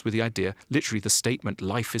starts with the idea, literally the statement,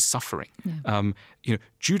 life is suffering. Yeah.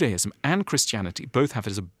 Judaism and Christianity both have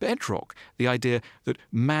it as a bedrock, the idea that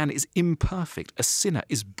man is imperfect, a sinner,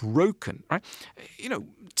 is broken, right?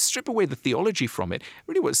 Strip away the theology from it.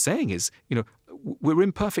 Really what it's saying is, we're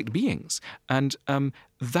imperfect beings. And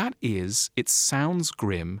it sounds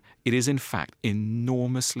grim. It is in fact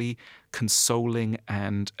enormously consoling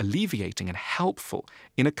and alleviating and helpful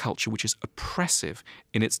in a culture which is oppressive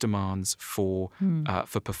in its demands for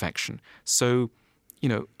perfection. So,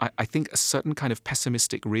 I think a certain kind of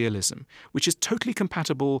pessimistic realism, which is totally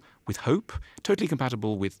compatible with hope, totally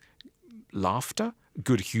compatible with laughter,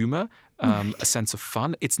 good humor, a sense of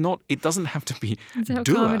fun. It doesn't have to be It's how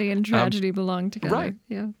dour. comedy and tragedy belong together. Right.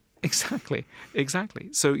 Yeah. Exactly.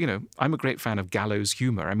 So, I'm a great fan of gallows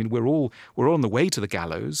humor. I mean, we're all on the way to the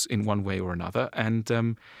gallows in one way or another,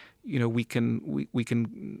 and we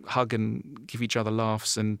can hug and give each other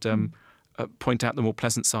laughs and point out the more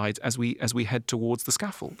pleasant sides as we head towards the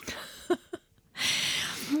scaffold.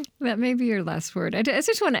 That may be your last word. I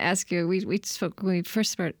just want to ask you, we spoke when we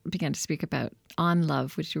first began to speak about On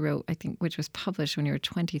Love, which you wrote, I think, which was published when you were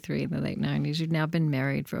 23 in the late 90s. You've now been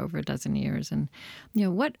married for over a dozen years. And,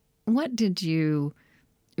 what did you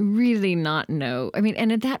really not know? I mean,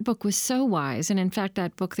 and that book was so wise. And in fact,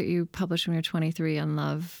 that book that you published when you were 23 on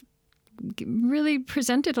love really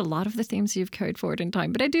presented a lot of the themes you've carried forward in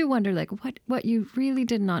time. But I do wonder, what you really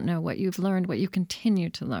did not know, what you've learned, what you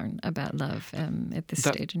continue to learn about love at this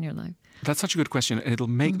stage in your life. That's such a good question, and it'll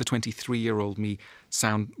make the 23-year-old me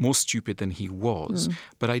sound more stupid than he was.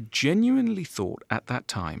 But I genuinely thought at that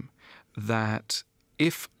time that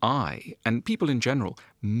if I, and people in general,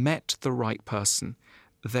 met the right person,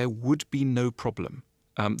 there would be no problem.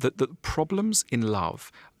 That the problems in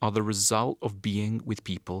love are the result of being with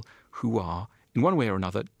people who are, in one way or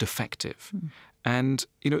another, defective. And,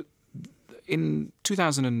 in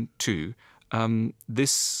 2002,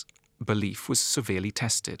 this belief was severely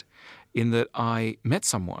tested in that I met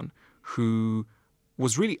someone who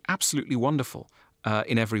was really absolutely wonderful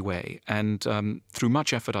in every way. And through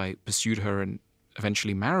much effort, I pursued her and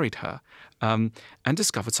eventually married her and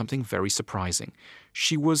discovered something very surprising.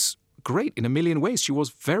 She was great in a million ways. She was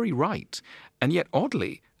very right. And yet,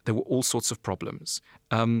 oddly, there were all sorts of problems.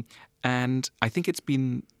 And I think it's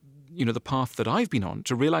been, the path that I've been on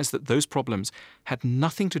to realize that those problems had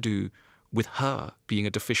nothing to do with her being a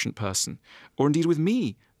deficient person, or indeed with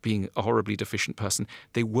me being a horribly deficient person.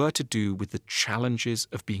 They were to do with the challenges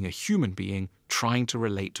of being a human being trying to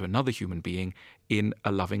relate to another human being in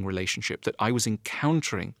a loving relationship, that I was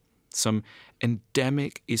encountering some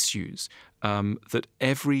endemic issues that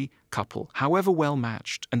every couple, however well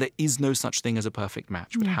matched, and there is no such thing as a perfect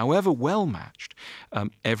match, but however well matched,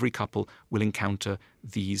 every couple will encounter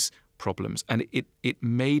these problems. And it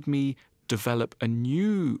made me develop a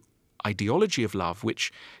new ideology of love,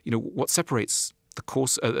 which, what separates the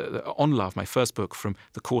course On Love, my first book, from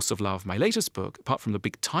The Course of Love, my latest book, apart from the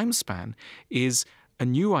big time span, is a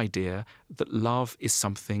new idea that love is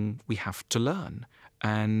something we have to learn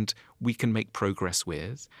and we can make progress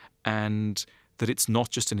with, and that it's not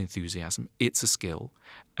just an enthusiasm, it's a skill,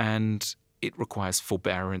 and it requires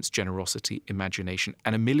forbearance, generosity, imagination,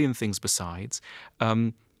 and a million things besides.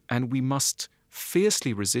 And we must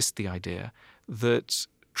fiercely resist the idea that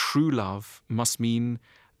true love must mean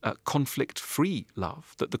conflict-free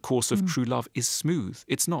love, that the course of true love is smooth.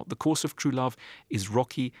 It's not. The course of true love is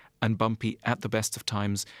rocky and bumpy at the best of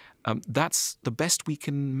times. That's the best we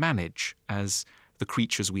can manage as the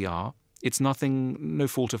creatures we are. It's no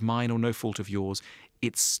fault of mine or no fault of yours.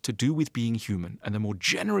 It's to do with being human. And the more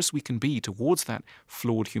generous we can be towards that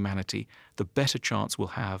flawed humanity, the better chance we'll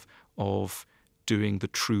have of doing the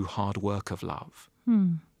true hard work of love.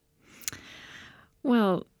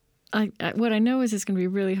 Well, what I know is it's going to be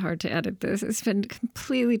really hard to edit this. It's been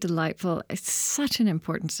completely delightful. It's such an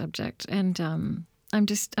important subject. And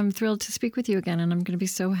I'm thrilled to speak with you again. And I'm going to be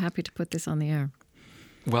so happy to put this on the air.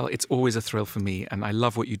 Well, it's always a thrill for me, and I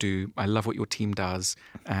love what you do. I love what your team does,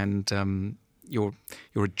 and you're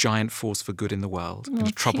a giant force for good in the world, in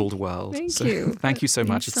a troubled world. Thank you. Thank you so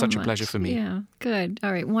much. It's such a pleasure for me. Yeah, good.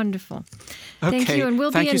 All right, wonderful. Okay, thank you,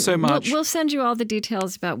 and thank you so much. We'll send you all the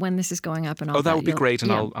details about when this is going up and all that. Oh, that would be great,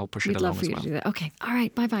 and I'll push it along as well. We'd love for you to do that. Okay, all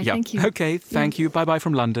right, bye-bye. Yeah. Thank you. Okay, thank you. Bye-bye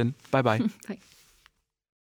from London. Bye-bye. Bye.